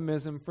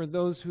euphemism for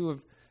those who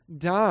have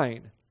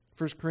died.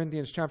 1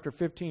 Corinthians chapter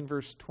 15,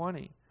 verse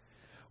 20.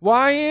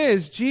 Why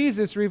is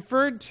Jesus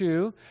referred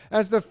to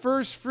as the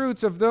first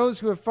fruits of those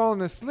who have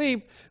fallen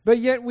asleep, but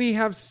yet we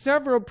have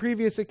several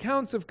previous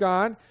accounts of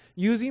God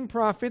using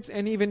prophets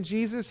and even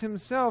Jesus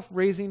himself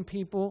raising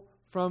people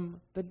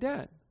from the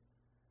dead?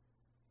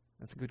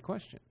 That's a good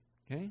question.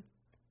 Okay,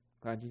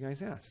 glad you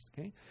guys asked.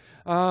 Okay,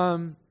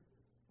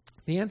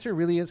 the answer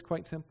really is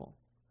quite simple.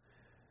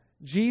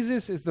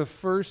 Jesus is the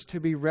first to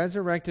be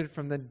resurrected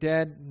from the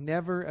dead,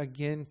 never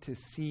again to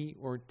see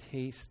or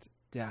taste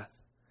death.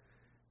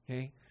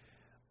 Okay,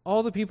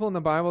 all the people in the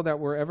Bible that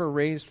were ever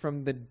raised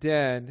from the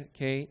dead,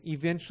 okay,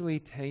 eventually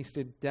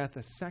tasted death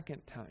a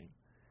second time.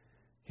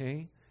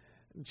 Okay,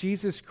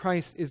 Jesus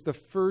Christ is the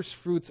first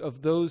fruits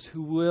of those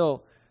who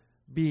will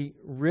be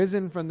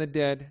risen from the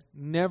dead,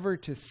 never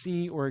to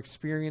see or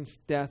experience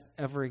death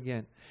ever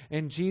again.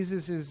 And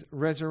Jesus'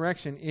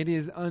 resurrection, it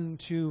is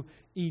unto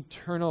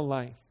eternal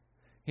life.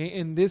 Okay?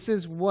 And this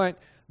is what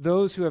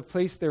those who have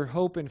placed their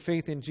hope and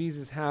faith in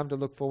Jesus have to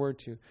look forward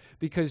to.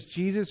 Because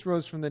Jesus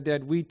rose from the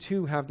dead, we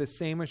too have the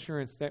same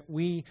assurance that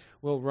we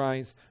will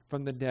rise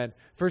from the dead.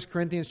 1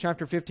 Corinthians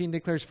chapter 15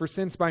 declares, "For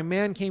since by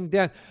man came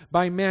death,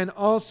 by man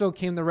also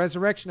came the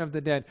resurrection of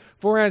the dead.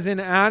 For as in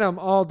Adam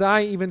all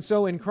die, even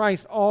so in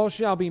Christ all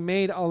shall be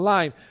made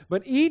alive.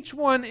 But each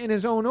one in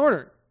his own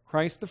order.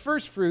 Christ the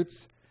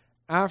firstfruits,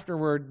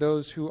 afterward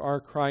those who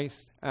are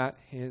Christ at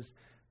his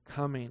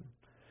coming."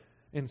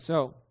 And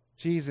so,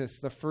 Jesus,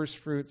 the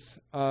firstfruits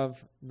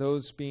of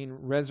those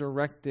being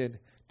resurrected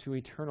to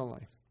eternal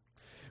life.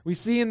 We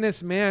see in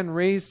this man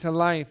raised to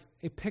life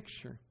a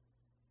picture.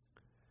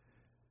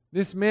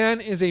 This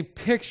man is a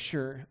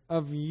picture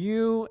of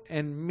you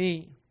and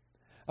me.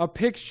 A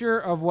picture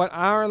of what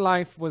our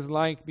life was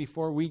like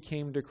before we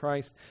came to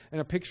Christ, and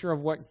a picture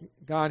of what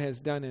God has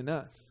done in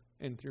us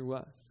and through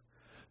us.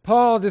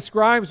 Paul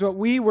describes what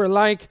we were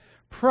like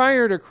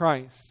prior to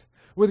Christ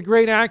with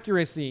great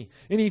accuracy.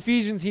 In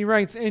Ephesians he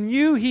writes, "And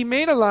you he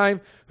made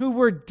alive, who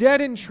were dead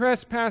in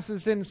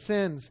trespasses and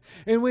sins,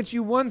 in which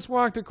you once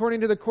walked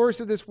according to the course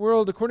of this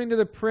world, according to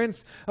the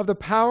prince of the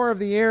power of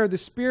the air, the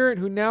spirit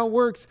who now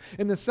works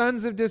in the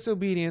sons of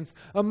disobedience,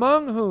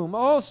 among whom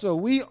also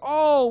we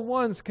all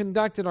once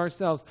conducted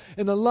ourselves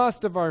in the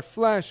lust of our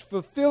flesh,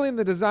 fulfilling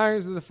the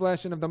desires of the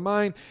flesh and of the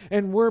mind,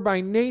 and were by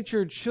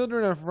nature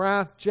children of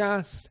wrath,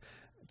 just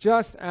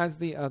as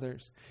the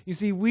others." You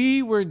see,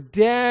 we were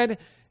dead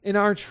in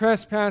our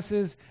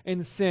trespasses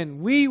and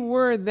sin. We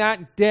were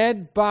that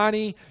dead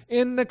body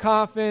in the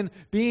coffin,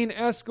 being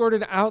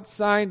escorted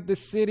outside the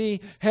city,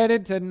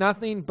 headed to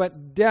nothing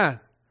but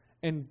death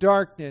and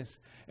darkness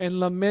and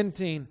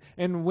lamenting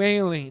and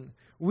wailing.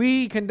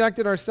 We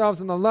conducted ourselves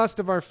in the lust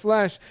of our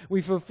flesh.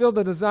 We fulfilled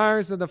the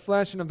desires of the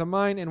flesh and of the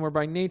mind, and were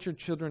by nature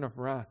children of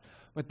wrath.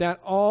 But that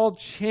all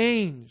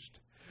changed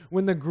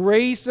when the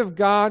grace of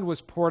God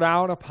was poured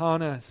out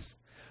upon us.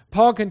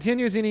 Paul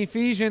continues in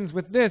Ephesians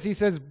with this. He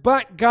says,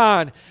 "But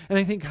God." And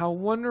I think how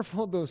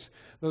wonderful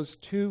those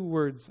two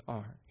words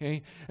are.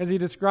 Okay? As he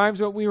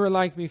describes what we were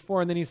like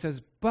before, and then he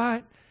says,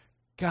 "But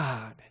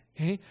God."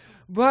 Okay?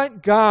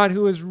 "But God,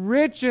 who is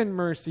rich in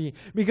mercy,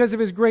 because of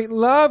his great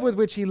love with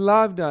which he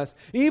loved us,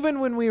 even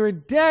when we were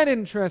dead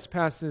in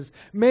trespasses,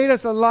 made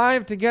us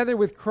alive together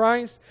with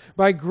Christ.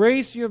 By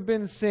grace you have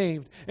been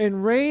saved,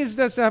 and raised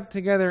us up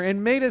together,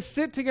 and made us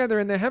sit together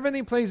in the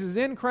heavenly places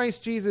in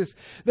Christ Jesus,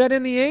 that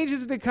in the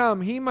ages to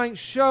come he might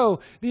show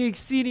the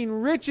exceeding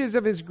riches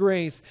of his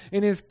grace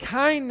and his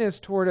kindness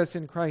toward us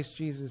in Christ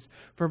Jesus.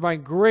 For by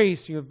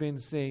grace you have been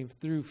saved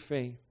through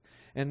faith.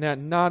 And that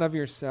not of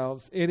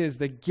yourselves. It is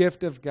the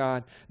gift of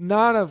God,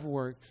 not of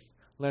works,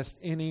 lest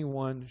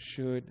anyone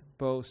should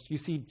boast." You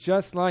see,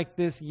 just like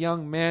this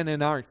young man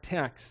in our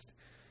text,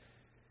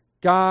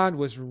 God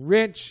was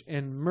rich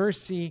in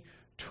mercy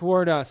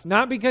toward us.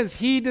 Not because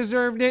he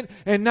deserved it,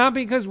 and not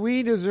because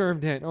we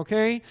deserved it,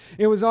 okay?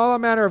 It was all a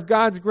matter of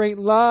God's great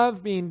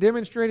love being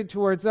demonstrated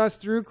towards us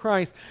through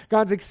Christ.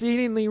 God's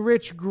exceedingly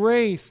rich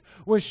grace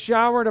was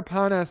showered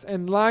upon us,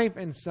 and life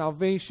and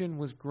salvation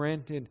was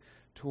granted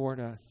toward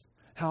us.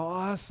 How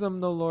awesome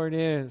the Lord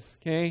is,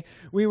 okay?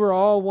 We were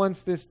all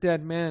once this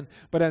dead man,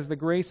 but as the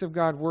grace of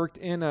God worked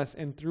in us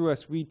and through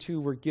us, we too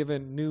were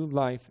given new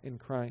life in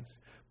Christ.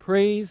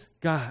 Praise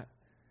God.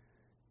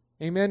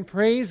 Amen.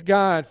 Praise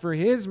God for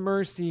his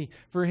mercy,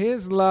 for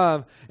his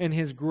love, and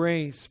his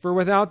grace. For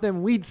without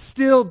them, we'd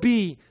still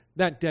be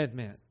that dead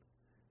man,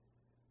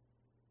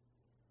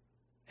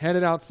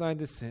 headed outside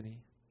the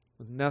city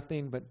with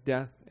nothing but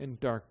death and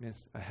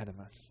darkness ahead of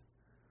us.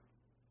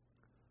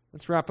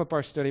 Let's wrap up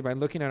our study by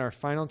looking at our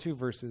final two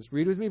verses.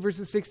 Read with me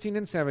verses 16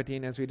 and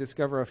 17 as we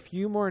discover a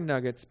few more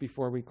nuggets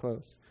before we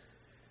close.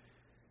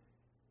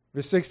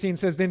 Verse 16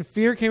 says, "Then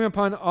fear came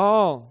upon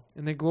all,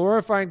 and they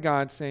glorified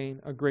God,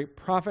 saying, 'A great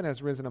prophet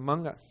has risen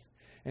among us,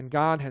 and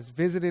God has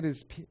visited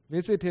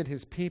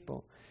his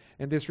people.'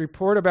 And this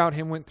report about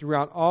him went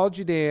throughout all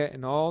Judea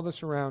and all the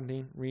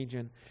surrounding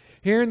region."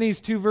 Here in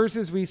these two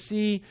verses, we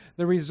see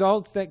the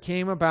results that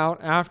came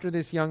about after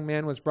this young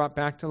man was brought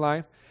back to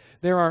life.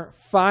 There are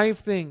 5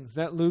 things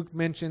that Luke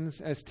mentions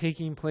as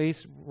taking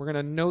place. We're going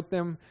to note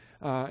them,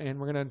 and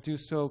we're going to do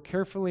so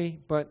carefully,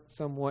 but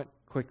somewhat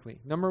quickly.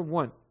 Number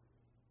 1,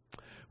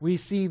 we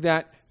see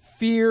that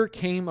fear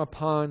came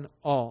upon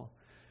all.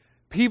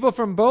 People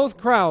from both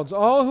crowds,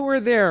 all who were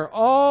there,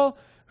 all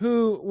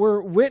who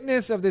were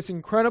witness of this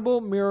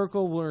incredible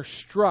miracle, were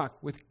struck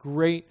with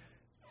great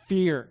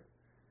fear.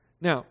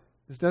 Now,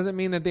 this doesn't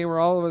mean that they were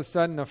all of a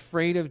sudden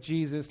afraid of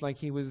Jesus like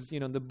he was, the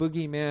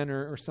boogeyman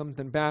or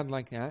something bad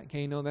like that.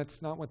 Okay, no,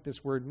 that's not what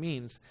this word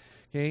means.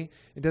 Okay,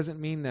 it doesn't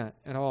mean that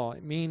at all.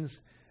 It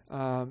means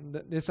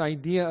this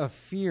idea of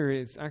fear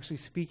is actually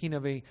speaking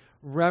of a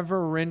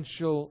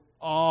reverential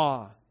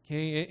awe.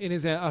 Okay, it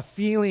is a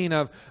feeling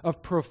of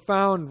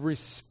profound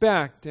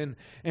respect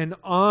and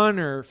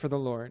honor for the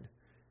Lord.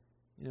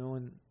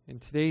 In In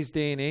today's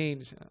day and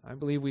age, I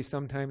believe we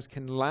sometimes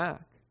can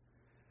lack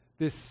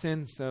this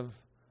sense of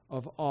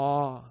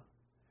awe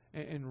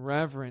and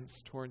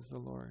reverence towards the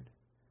Lord.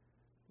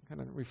 Kind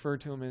of refer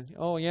to him as,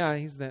 oh yeah,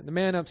 he's the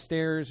man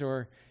upstairs,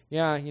 or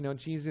yeah,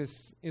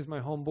 Jesus is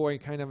my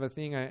homeboy kind of a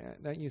thing.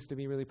 That used to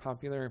be really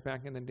popular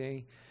back in the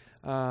day.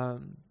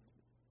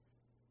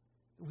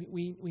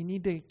 We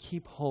need to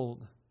keep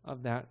hold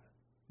of that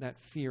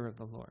fear of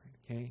the Lord,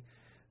 okay?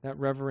 That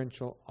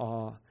reverential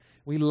awe.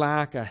 We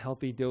lack a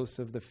healthy dose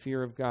of the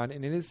fear of God,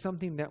 and it is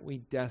something that we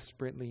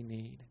desperately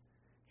need,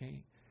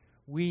 okay?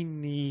 We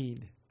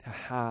need to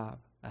have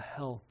a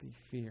healthy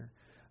fear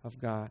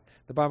of God.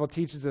 The Bible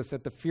teaches us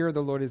that the fear of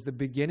the Lord is the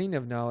beginning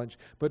of knowledge,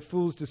 but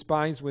fools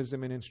despise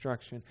wisdom and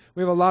instruction.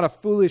 We have a lot of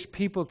foolish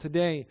people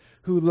today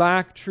who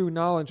lack true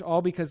knowledge,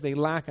 all because they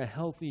lack a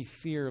healthy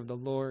fear of the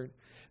Lord.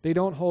 They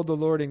don't hold the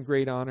Lord in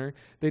great honor.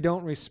 They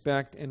don't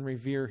respect and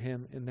revere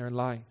Him in their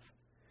life.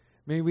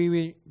 May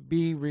we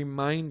be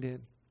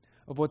reminded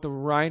of what the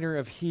writer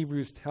of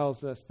Hebrews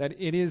tells us, that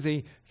it is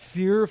a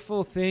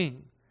fearful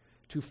thing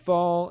to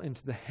fall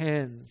into the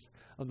hands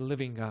of the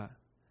living God.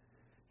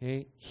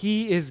 Okay?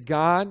 He is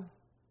God,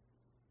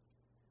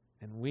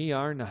 and we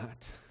are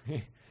not.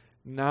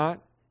 Not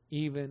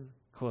even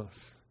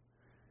close.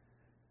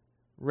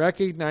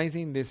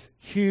 Recognizing this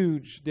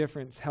huge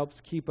difference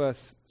helps keep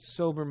us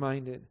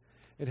sober-minded.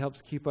 It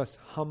helps keep us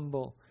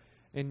humble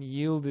and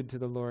yielded to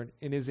the Lord.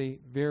 It is a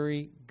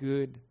very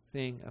good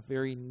thing, a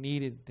very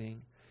needed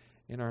thing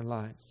in our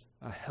lives.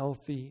 A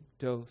healthy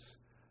dose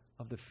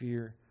of the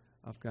fear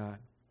of God.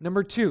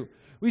 Number 2,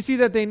 we see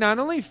that they not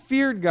only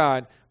feared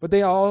God, but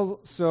they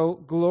also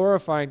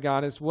glorified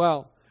God as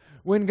well.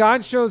 When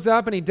God shows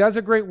up and He does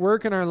a great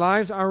work in our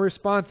lives, our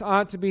response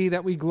ought to be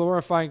that we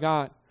glorify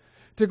God.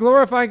 To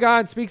glorify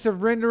God speaks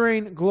of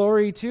rendering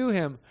glory to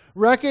Him,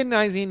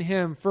 recognizing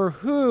Him for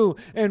who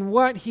and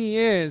what He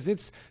is.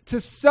 It's to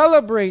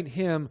celebrate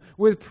Him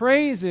with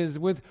praises,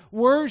 with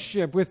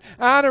worship, with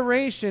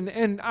adoration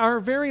in our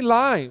very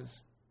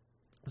lives.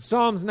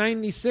 Psalms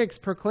 96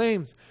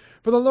 proclaims,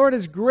 "For the Lord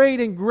is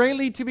great and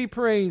greatly to be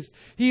praised.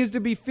 He is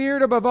to be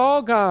feared above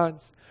all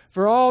gods.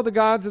 For all the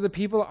gods of the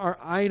people are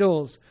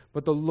idols,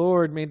 but the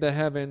Lord made the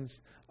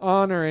heavens.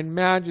 Honor and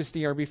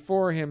majesty are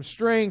before Him.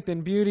 Strength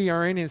and beauty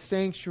are in His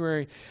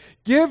sanctuary.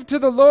 Give to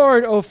the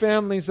Lord, O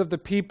families of the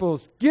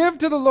peoples. Give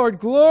to the Lord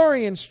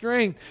glory and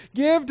strength.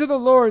 Give to the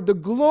Lord the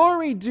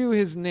glory due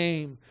His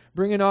name.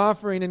 Bring an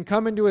offering and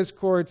come into His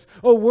courts.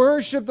 O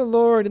worship the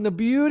Lord in the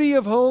beauty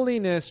of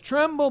holiness.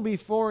 Tremble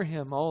before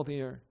Him, all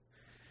the earth."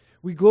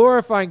 We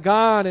glorify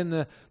God in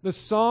the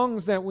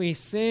songs that we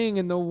sing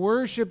and the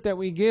worship that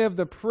we give,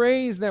 the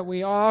praise that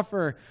we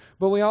offer,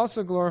 but we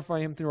also glorify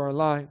Him through our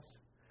lives.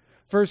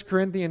 1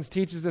 Corinthians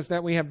teaches us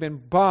that we have been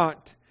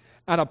bought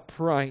at a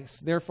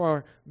price.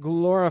 Therefore,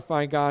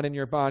 glorify God in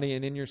your body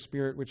and in your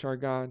spirit, which are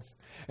God's.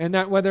 And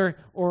that whether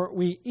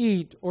we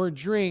eat or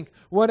drink,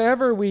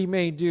 whatever we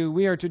may do,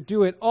 we are to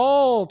do it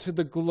all to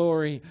the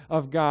glory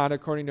of God,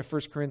 according to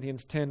 1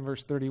 Corinthians 10,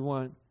 verse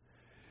 31.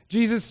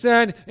 Jesus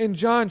said in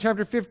John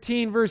chapter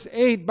 15, verse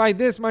 8, "By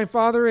this my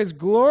Father is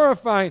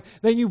glorified,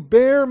 that you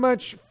bear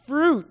much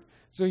fruit,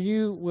 so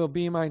you will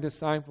be my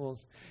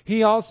disciples."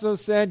 He also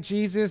said,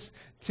 Jesus,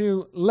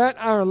 to let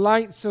our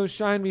light so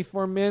shine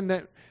before men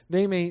that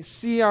they may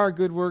see our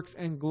good works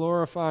and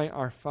glorify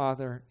our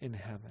Father in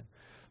heaven.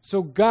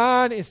 So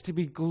God is to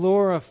be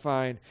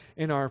glorified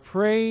in our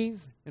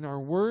praise, in our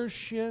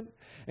worship,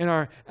 in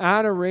our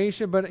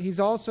adoration, but He's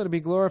also to be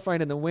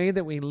glorified in the way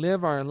that we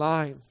live our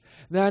lives.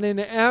 That in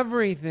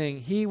everything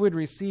He would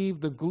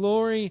receive the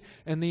glory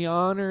and the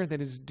honor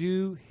that is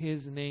due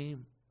His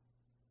name.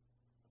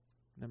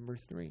 Number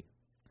 3.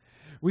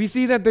 We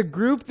see that the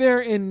group there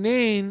in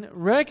Nain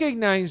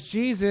recognized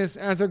Jesus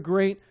as a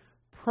great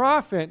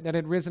prophet that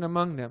had risen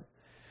among them.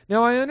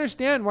 Now I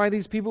understand why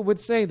these people would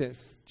say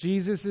this.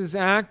 Jesus'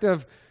 act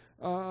of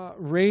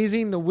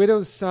raising the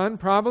widow's son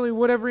probably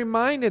would have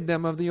reminded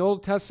them of the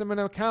Old Testament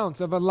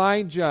accounts of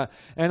Elijah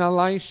and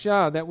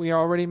Elisha that we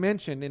already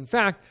mentioned. In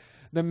fact,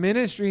 the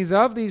ministries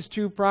of these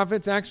two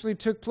prophets actually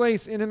took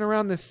place in and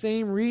around the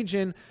same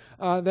region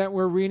that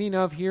we're reading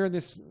of here,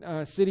 this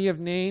city of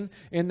Nain,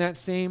 in that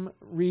same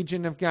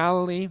region of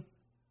Galilee.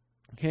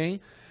 Okay?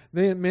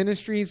 The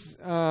ministries,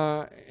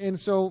 and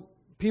so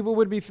people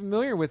would be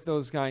familiar with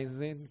those guys.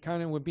 They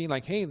kind of would be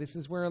like, hey, this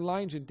is where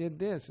Elijah did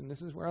this, and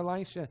this is where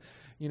Elisha,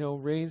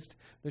 raised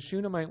the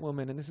Shunammite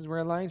woman, and this is where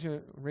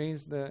Elijah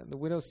raised the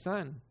widow's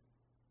son.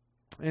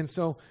 And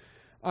so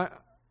I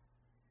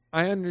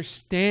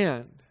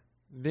understand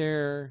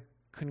their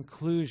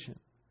conclusion.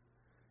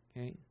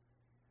 Okay?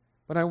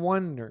 But I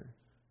wonder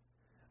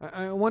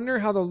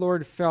how the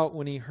Lord felt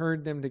when He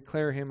heard them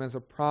declare Him as a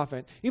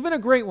prophet. Even a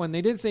great one.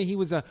 They did say He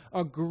was a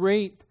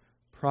great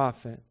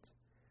prophet.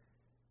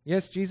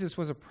 Yes, Jesus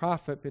was a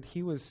prophet, but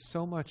He was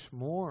so much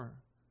more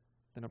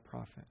than a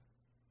prophet.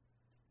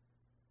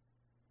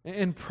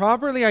 And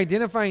properly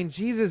identifying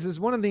Jesus is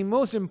one of the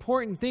most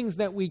important things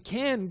that we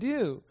can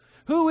do.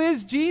 Who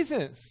is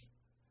Jesus?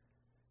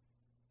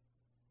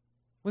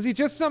 Was he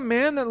just some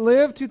man that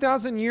lived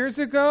 2,000 years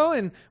ago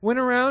and went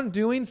around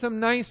doing some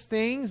nice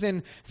things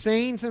and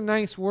saying some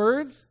nice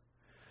words?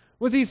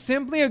 Was he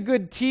simply a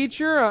good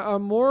teacher, a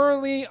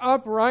morally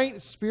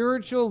upright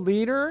spiritual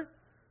leader?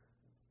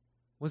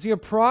 Was he a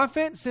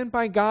prophet sent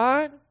by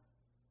God?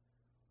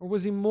 Or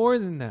was he more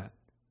than that?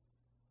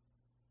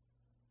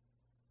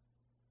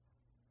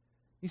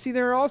 You see,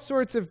 there are all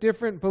sorts of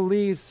different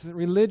beliefs,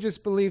 religious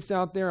beliefs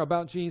out there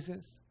about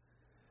Jesus.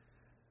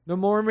 The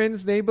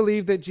Mormons, they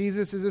believe that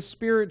Jesus is a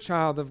spirit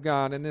child of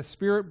God and the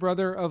spirit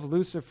brother of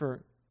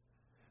Lucifer.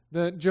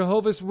 The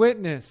Jehovah's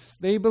Witness,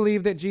 they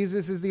believe that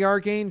Jesus is the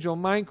archangel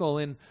Michael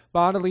in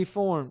bodily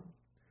form.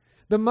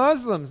 The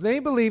Muslims, they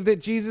believe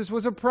that Jesus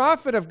was a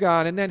prophet of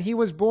God and that he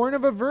was born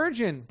of a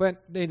virgin,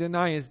 but they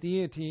deny his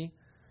deity.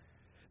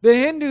 The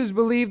Hindus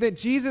believe that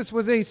Jesus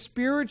was a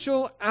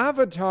spiritual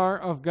avatar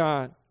of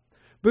God.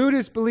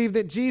 Buddhists believe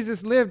that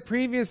Jesus lived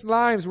previous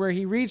lives where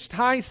he reached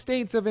high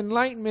states of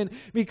enlightenment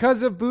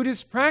because of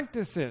Buddhist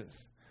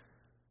practices.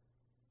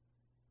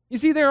 You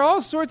see, there are all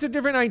sorts of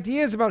different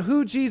ideas about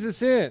who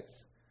Jesus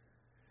is.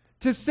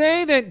 To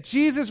say that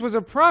Jesus was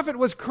a prophet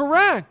was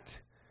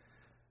correct,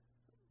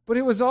 but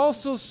it was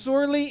also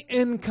sorely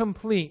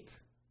incomplete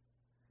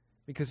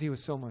because he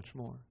was so much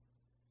more.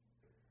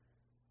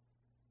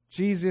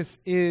 Jesus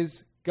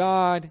is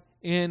God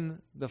in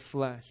the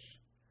flesh.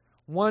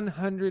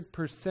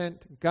 100%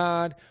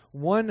 God,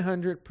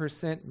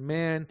 100%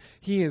 man.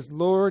 He is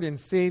Lord and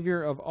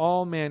Savior of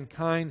all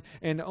mankind,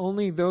 and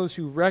only those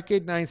who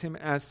recognize him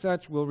as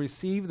such will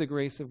receive the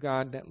grace of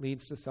God that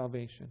leads to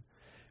salvation.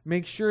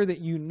 Make sure that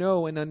you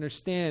know and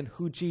understand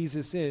who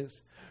Jesus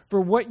is, for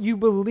what you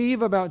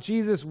believe about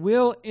Jesus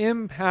will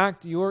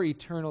impact your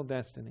eternal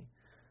destiny.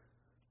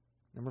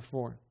 Number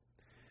 4.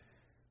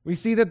 We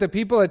see that the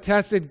people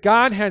attested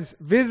God has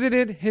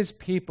visited his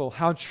people.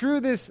 How true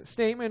this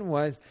statement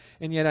was,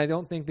 and yet I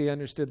don't think they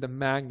understood the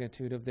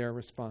magnitude of their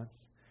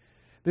response.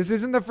 This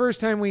isn't the first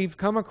time we've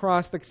come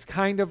across this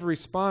kind of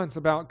response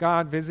about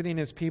God visiting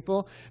his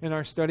people in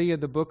our study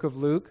of the book of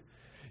Luke.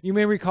 You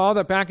may recall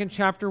that back in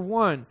chapter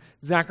 1,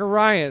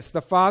 Zacharias,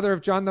 the father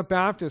of John the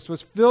Baptist,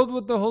 was filled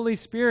with the Holy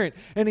Spirit,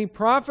 and he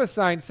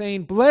prophesied,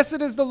 saying,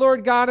 "Blessed is the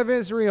Lord God of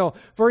Israel,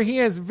 for he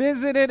has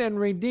visited and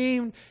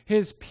redeemed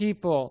his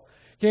people."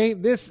 Okay,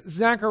 this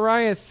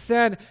Zacharias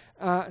said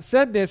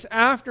this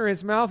after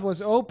his mouth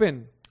was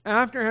open,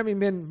 after having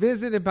been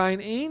visited by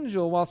an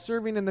angel while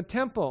serving in the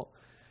temple.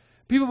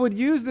 People would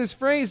use this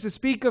phrase to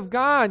speak of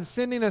God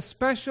sending a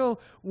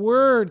special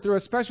word through a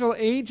special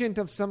agent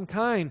of some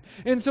kind.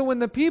 And so when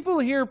the people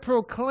here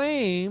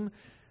proclaim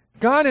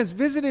God has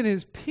visited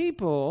his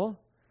people,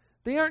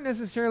 they aren't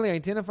necessarily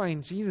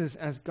identifying Jesus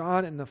as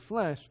God in the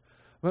flesh,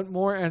 but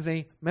more as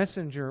a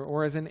messenger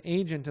or as an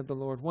agent of the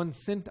Lord, one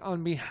sent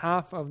on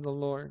behalf of the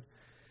Lord.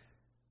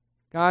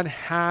 God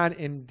had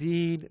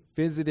indeed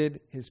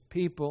visited his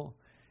people,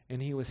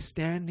 and he was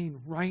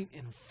standing right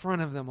in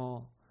front of them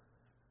all.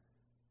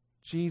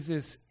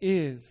 Jesus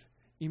is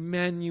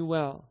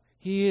Emmanuel.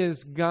 He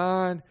is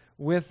God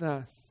with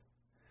us.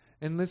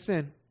 And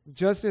listen,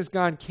 just as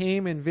God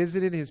came and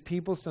visited his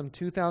people some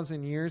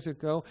 2,000 years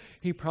ago,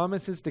 he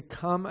promises to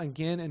come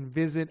again and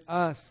visit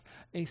us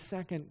a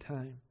second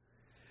time.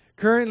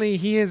 Currently,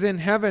 he is in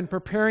heaven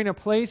preparing a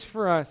place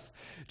for us.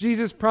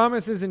 Jesus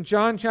promises in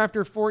John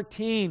chapter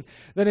 14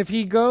 that if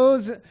he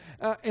goes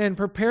and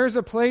prepares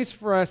a place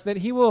for us, that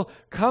he will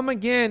come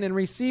again and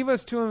receive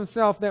us to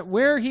himself, that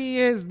where he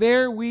is,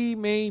 there we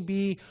may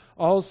be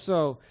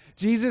also.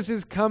 Jesus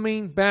is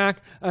coming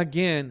back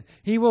again.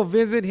 He will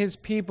visit his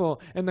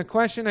people. And the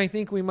question I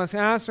think we must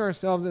ask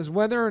ourselves is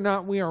whether or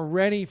not we are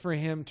ready for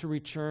him to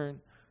return.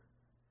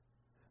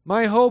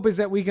 My hope is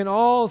that we can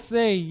all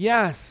say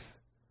yes.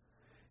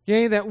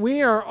 Okay, that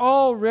we are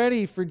all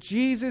ready for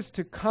Jesus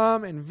to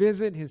come and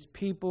visit his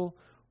people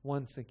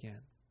once again.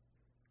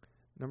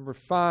 Number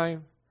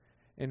 5,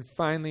 and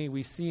finally,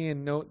 we see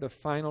and note the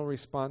final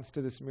response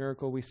to this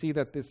miracle. We see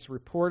that this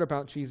report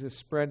about Jesus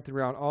spread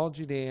throughout all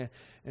Judea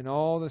and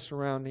all the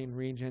surrounding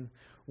region.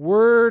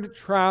 Word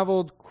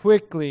traveled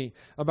quickly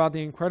about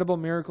the incredible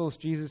miracles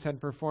Jesus had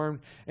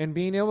performed, and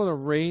being able to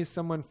raise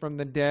someone from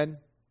the dead,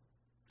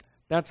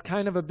 that's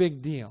kind of a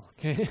big deal,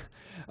 okay?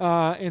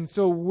 And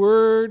so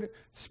word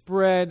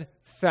spread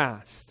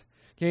fast,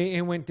 okay?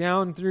 And went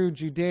down through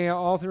Judea,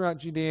 all throughout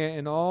Judea,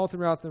 and all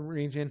throughout the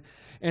region.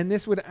 And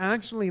this would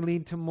actually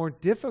lead to more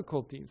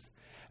difficulties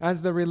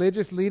as the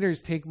religious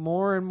leaders take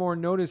more and more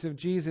notice of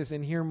Jesus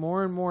and hear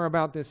more and more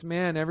about this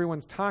man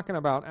everyone's talking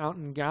about out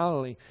in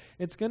Galilee.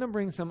 It's going to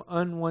bring some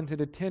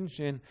unwanted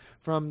attention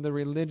from the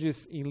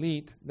religious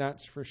elite,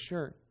 that's for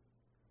sure.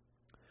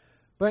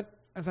 But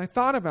as I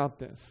thought about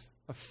this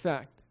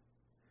effect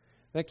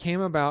that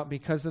came about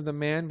because of the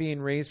man being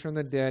raised from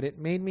the dead, it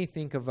made me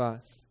think of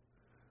us.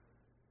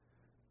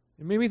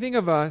 It made me think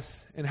of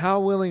us and how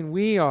willing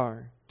we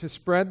are to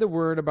spread the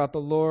word about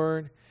the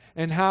Lord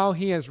and how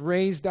he has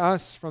raised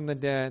us from the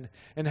dead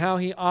and how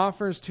he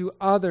offers to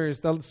others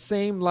the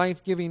same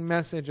life-giving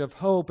message of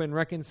hope and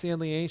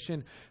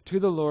reconciliation to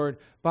the Lord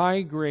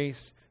by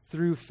grace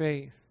through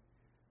faith.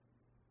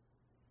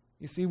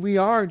 You see, we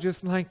are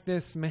just like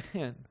this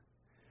man.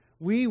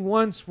 We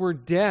once were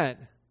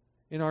dead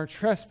in our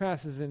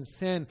trespasses and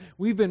sin.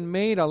 We've been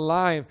made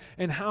alive.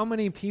 And how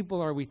many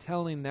people are we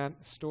telling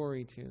that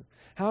story to?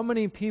 How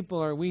many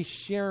people are we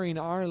sharing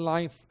our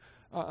life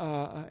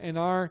and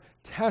our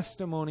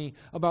testimony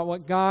about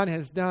what God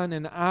has done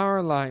in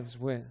our lives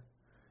with?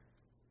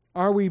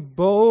 Are we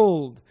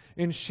bold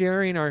in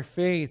sharing our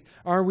faith?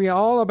 Are we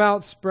all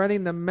about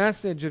spreading the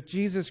message of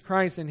Jesus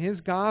Christ and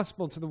His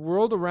gospel to the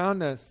world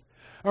around us?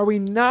 Are we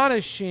not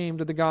ashamed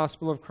of the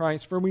gospel of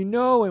Christ? For we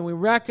know and we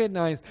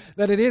recognize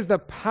that it is the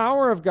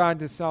power of God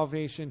to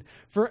salvation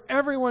for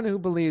everyone who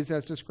believes,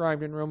 as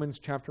described in Romans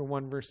chapter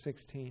 1, verse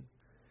 16.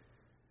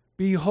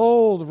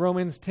 Behold,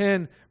 Romans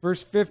 10,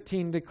 verse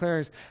 15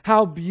 declares,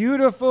 how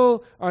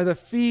beautiful are the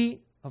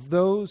feet of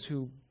those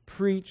who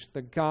preach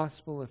the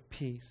gospel of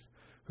peace,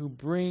 who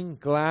bring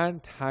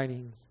glad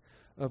tidings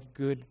of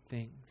good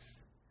things.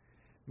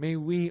 May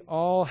we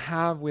all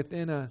have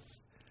within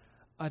us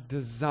a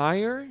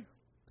desire,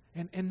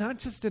 and not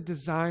just a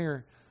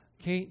desire,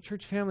 okay,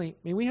 church family,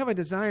 may we have a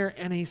desire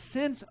and a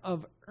sense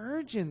of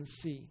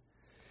urgency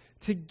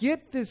to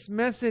get this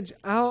message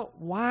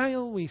out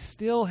while we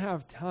still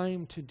have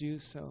time to do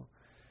so,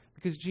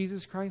 because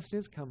Jesus Christ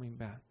is coming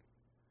back.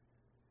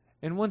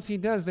 And once He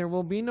does, there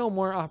will be no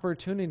more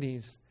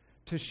opportunities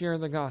to share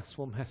the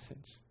gospel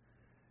message.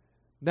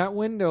 That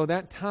window,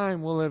 that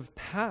time will have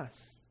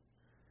passed.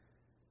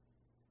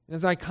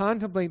 As I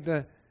contemplate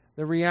the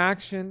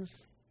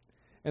reactions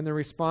and the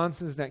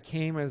responses that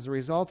came as a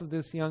result of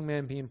this young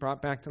man being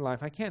brought back to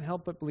life, I can't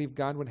help but believe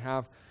God would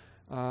have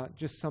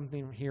just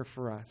something here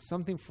for us,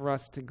 something for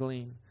us to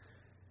glean.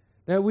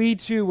 That we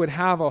too would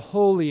have a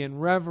holy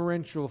and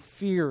reverential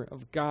fear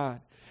of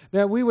God.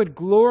 That we would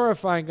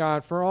glorify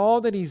God for all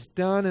that He's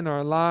done in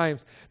our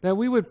lives. That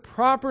we would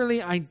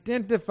properly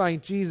identify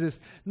Jesus,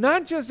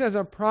 not just as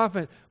a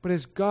prophet, but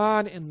as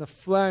God in the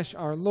flesh,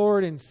 our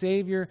Lord and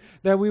Savior.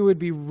 That we would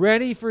be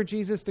ready for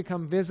Jesus to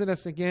come visit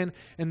us again,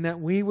 and that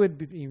we would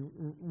be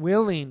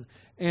willing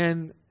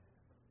and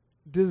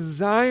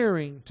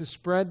desiring to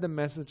spread the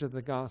message of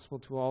the gospel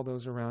to all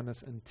those around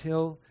us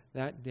until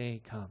that day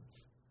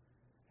comes.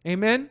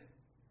 Amen?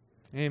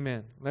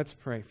 Amen. Let's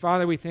pray.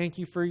 Father, we thank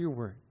You for Your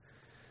word.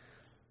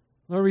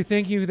 Lord, we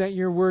thank You that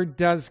Your word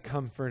does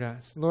comfort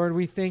us. Lord,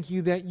 we thank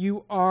You that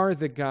You are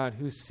the God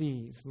who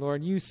sees.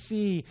 Lord, You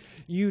see,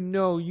 You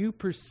know, You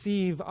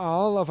perceive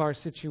all of our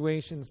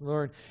situations,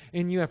 Lord,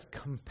 and You have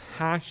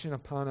compassion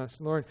upon us.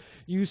 Lord,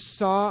 You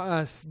saw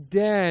us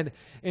dead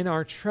in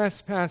our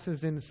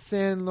trespasses and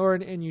sin,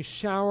 Lord, and You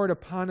showered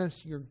upon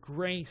us Your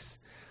grace.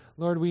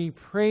 Lord, we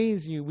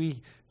praise You.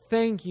 We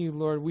thank You,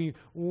 Lord. We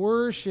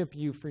worship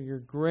You for Your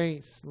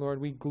grace.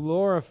 Lord, we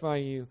glorify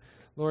You,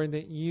 Lord,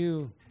 that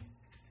You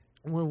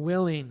were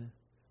willing,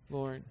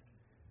 Lord,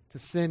 to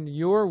send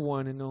Your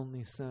one and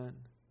only Son,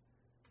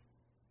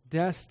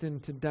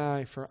 destined to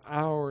die for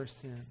our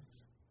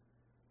sins.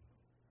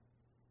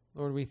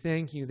 Lord, we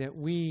thank You that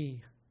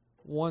we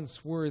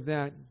once were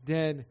that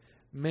dead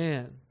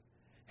man,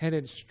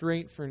 headed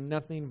straight for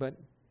nothing but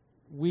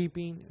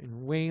weeping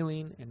and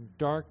wailing and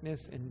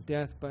darkness and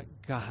death. But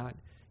God,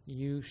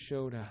 You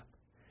showed up,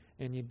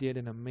 and You did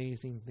an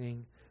amazing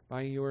thing.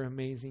 By Your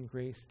amazing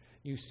grace,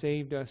 You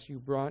saved us. You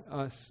brought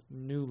us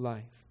new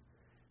life.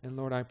 And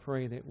Lord, I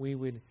pray that we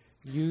would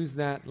use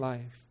that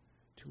life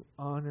to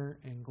honor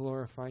and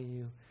glorify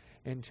You,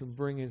 and to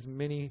bring as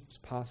many as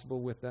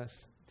possible with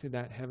us to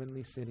that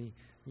heavenly city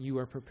You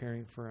are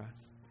preparing for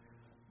us.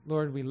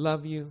 Lord, we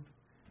love You.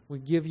 We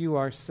give You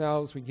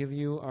ourselves. We give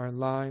You our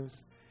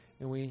lives.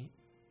 And we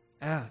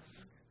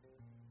ask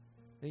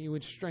that You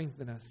would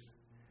strengthen us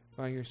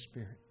by Your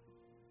Spirit.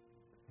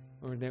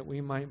 Lord, that we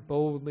might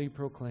boldly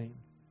proclaim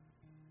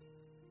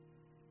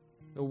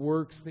the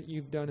works that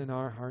You've done in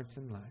our hearts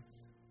and lives.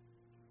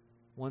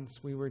 Once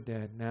we were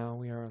dead, now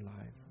we are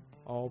alive.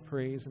 All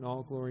praise and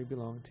all glory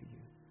belong to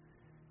You.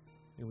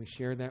 And we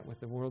share that with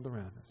the world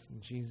around us. In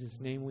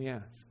Jesus' name we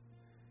ask.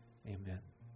 Amen.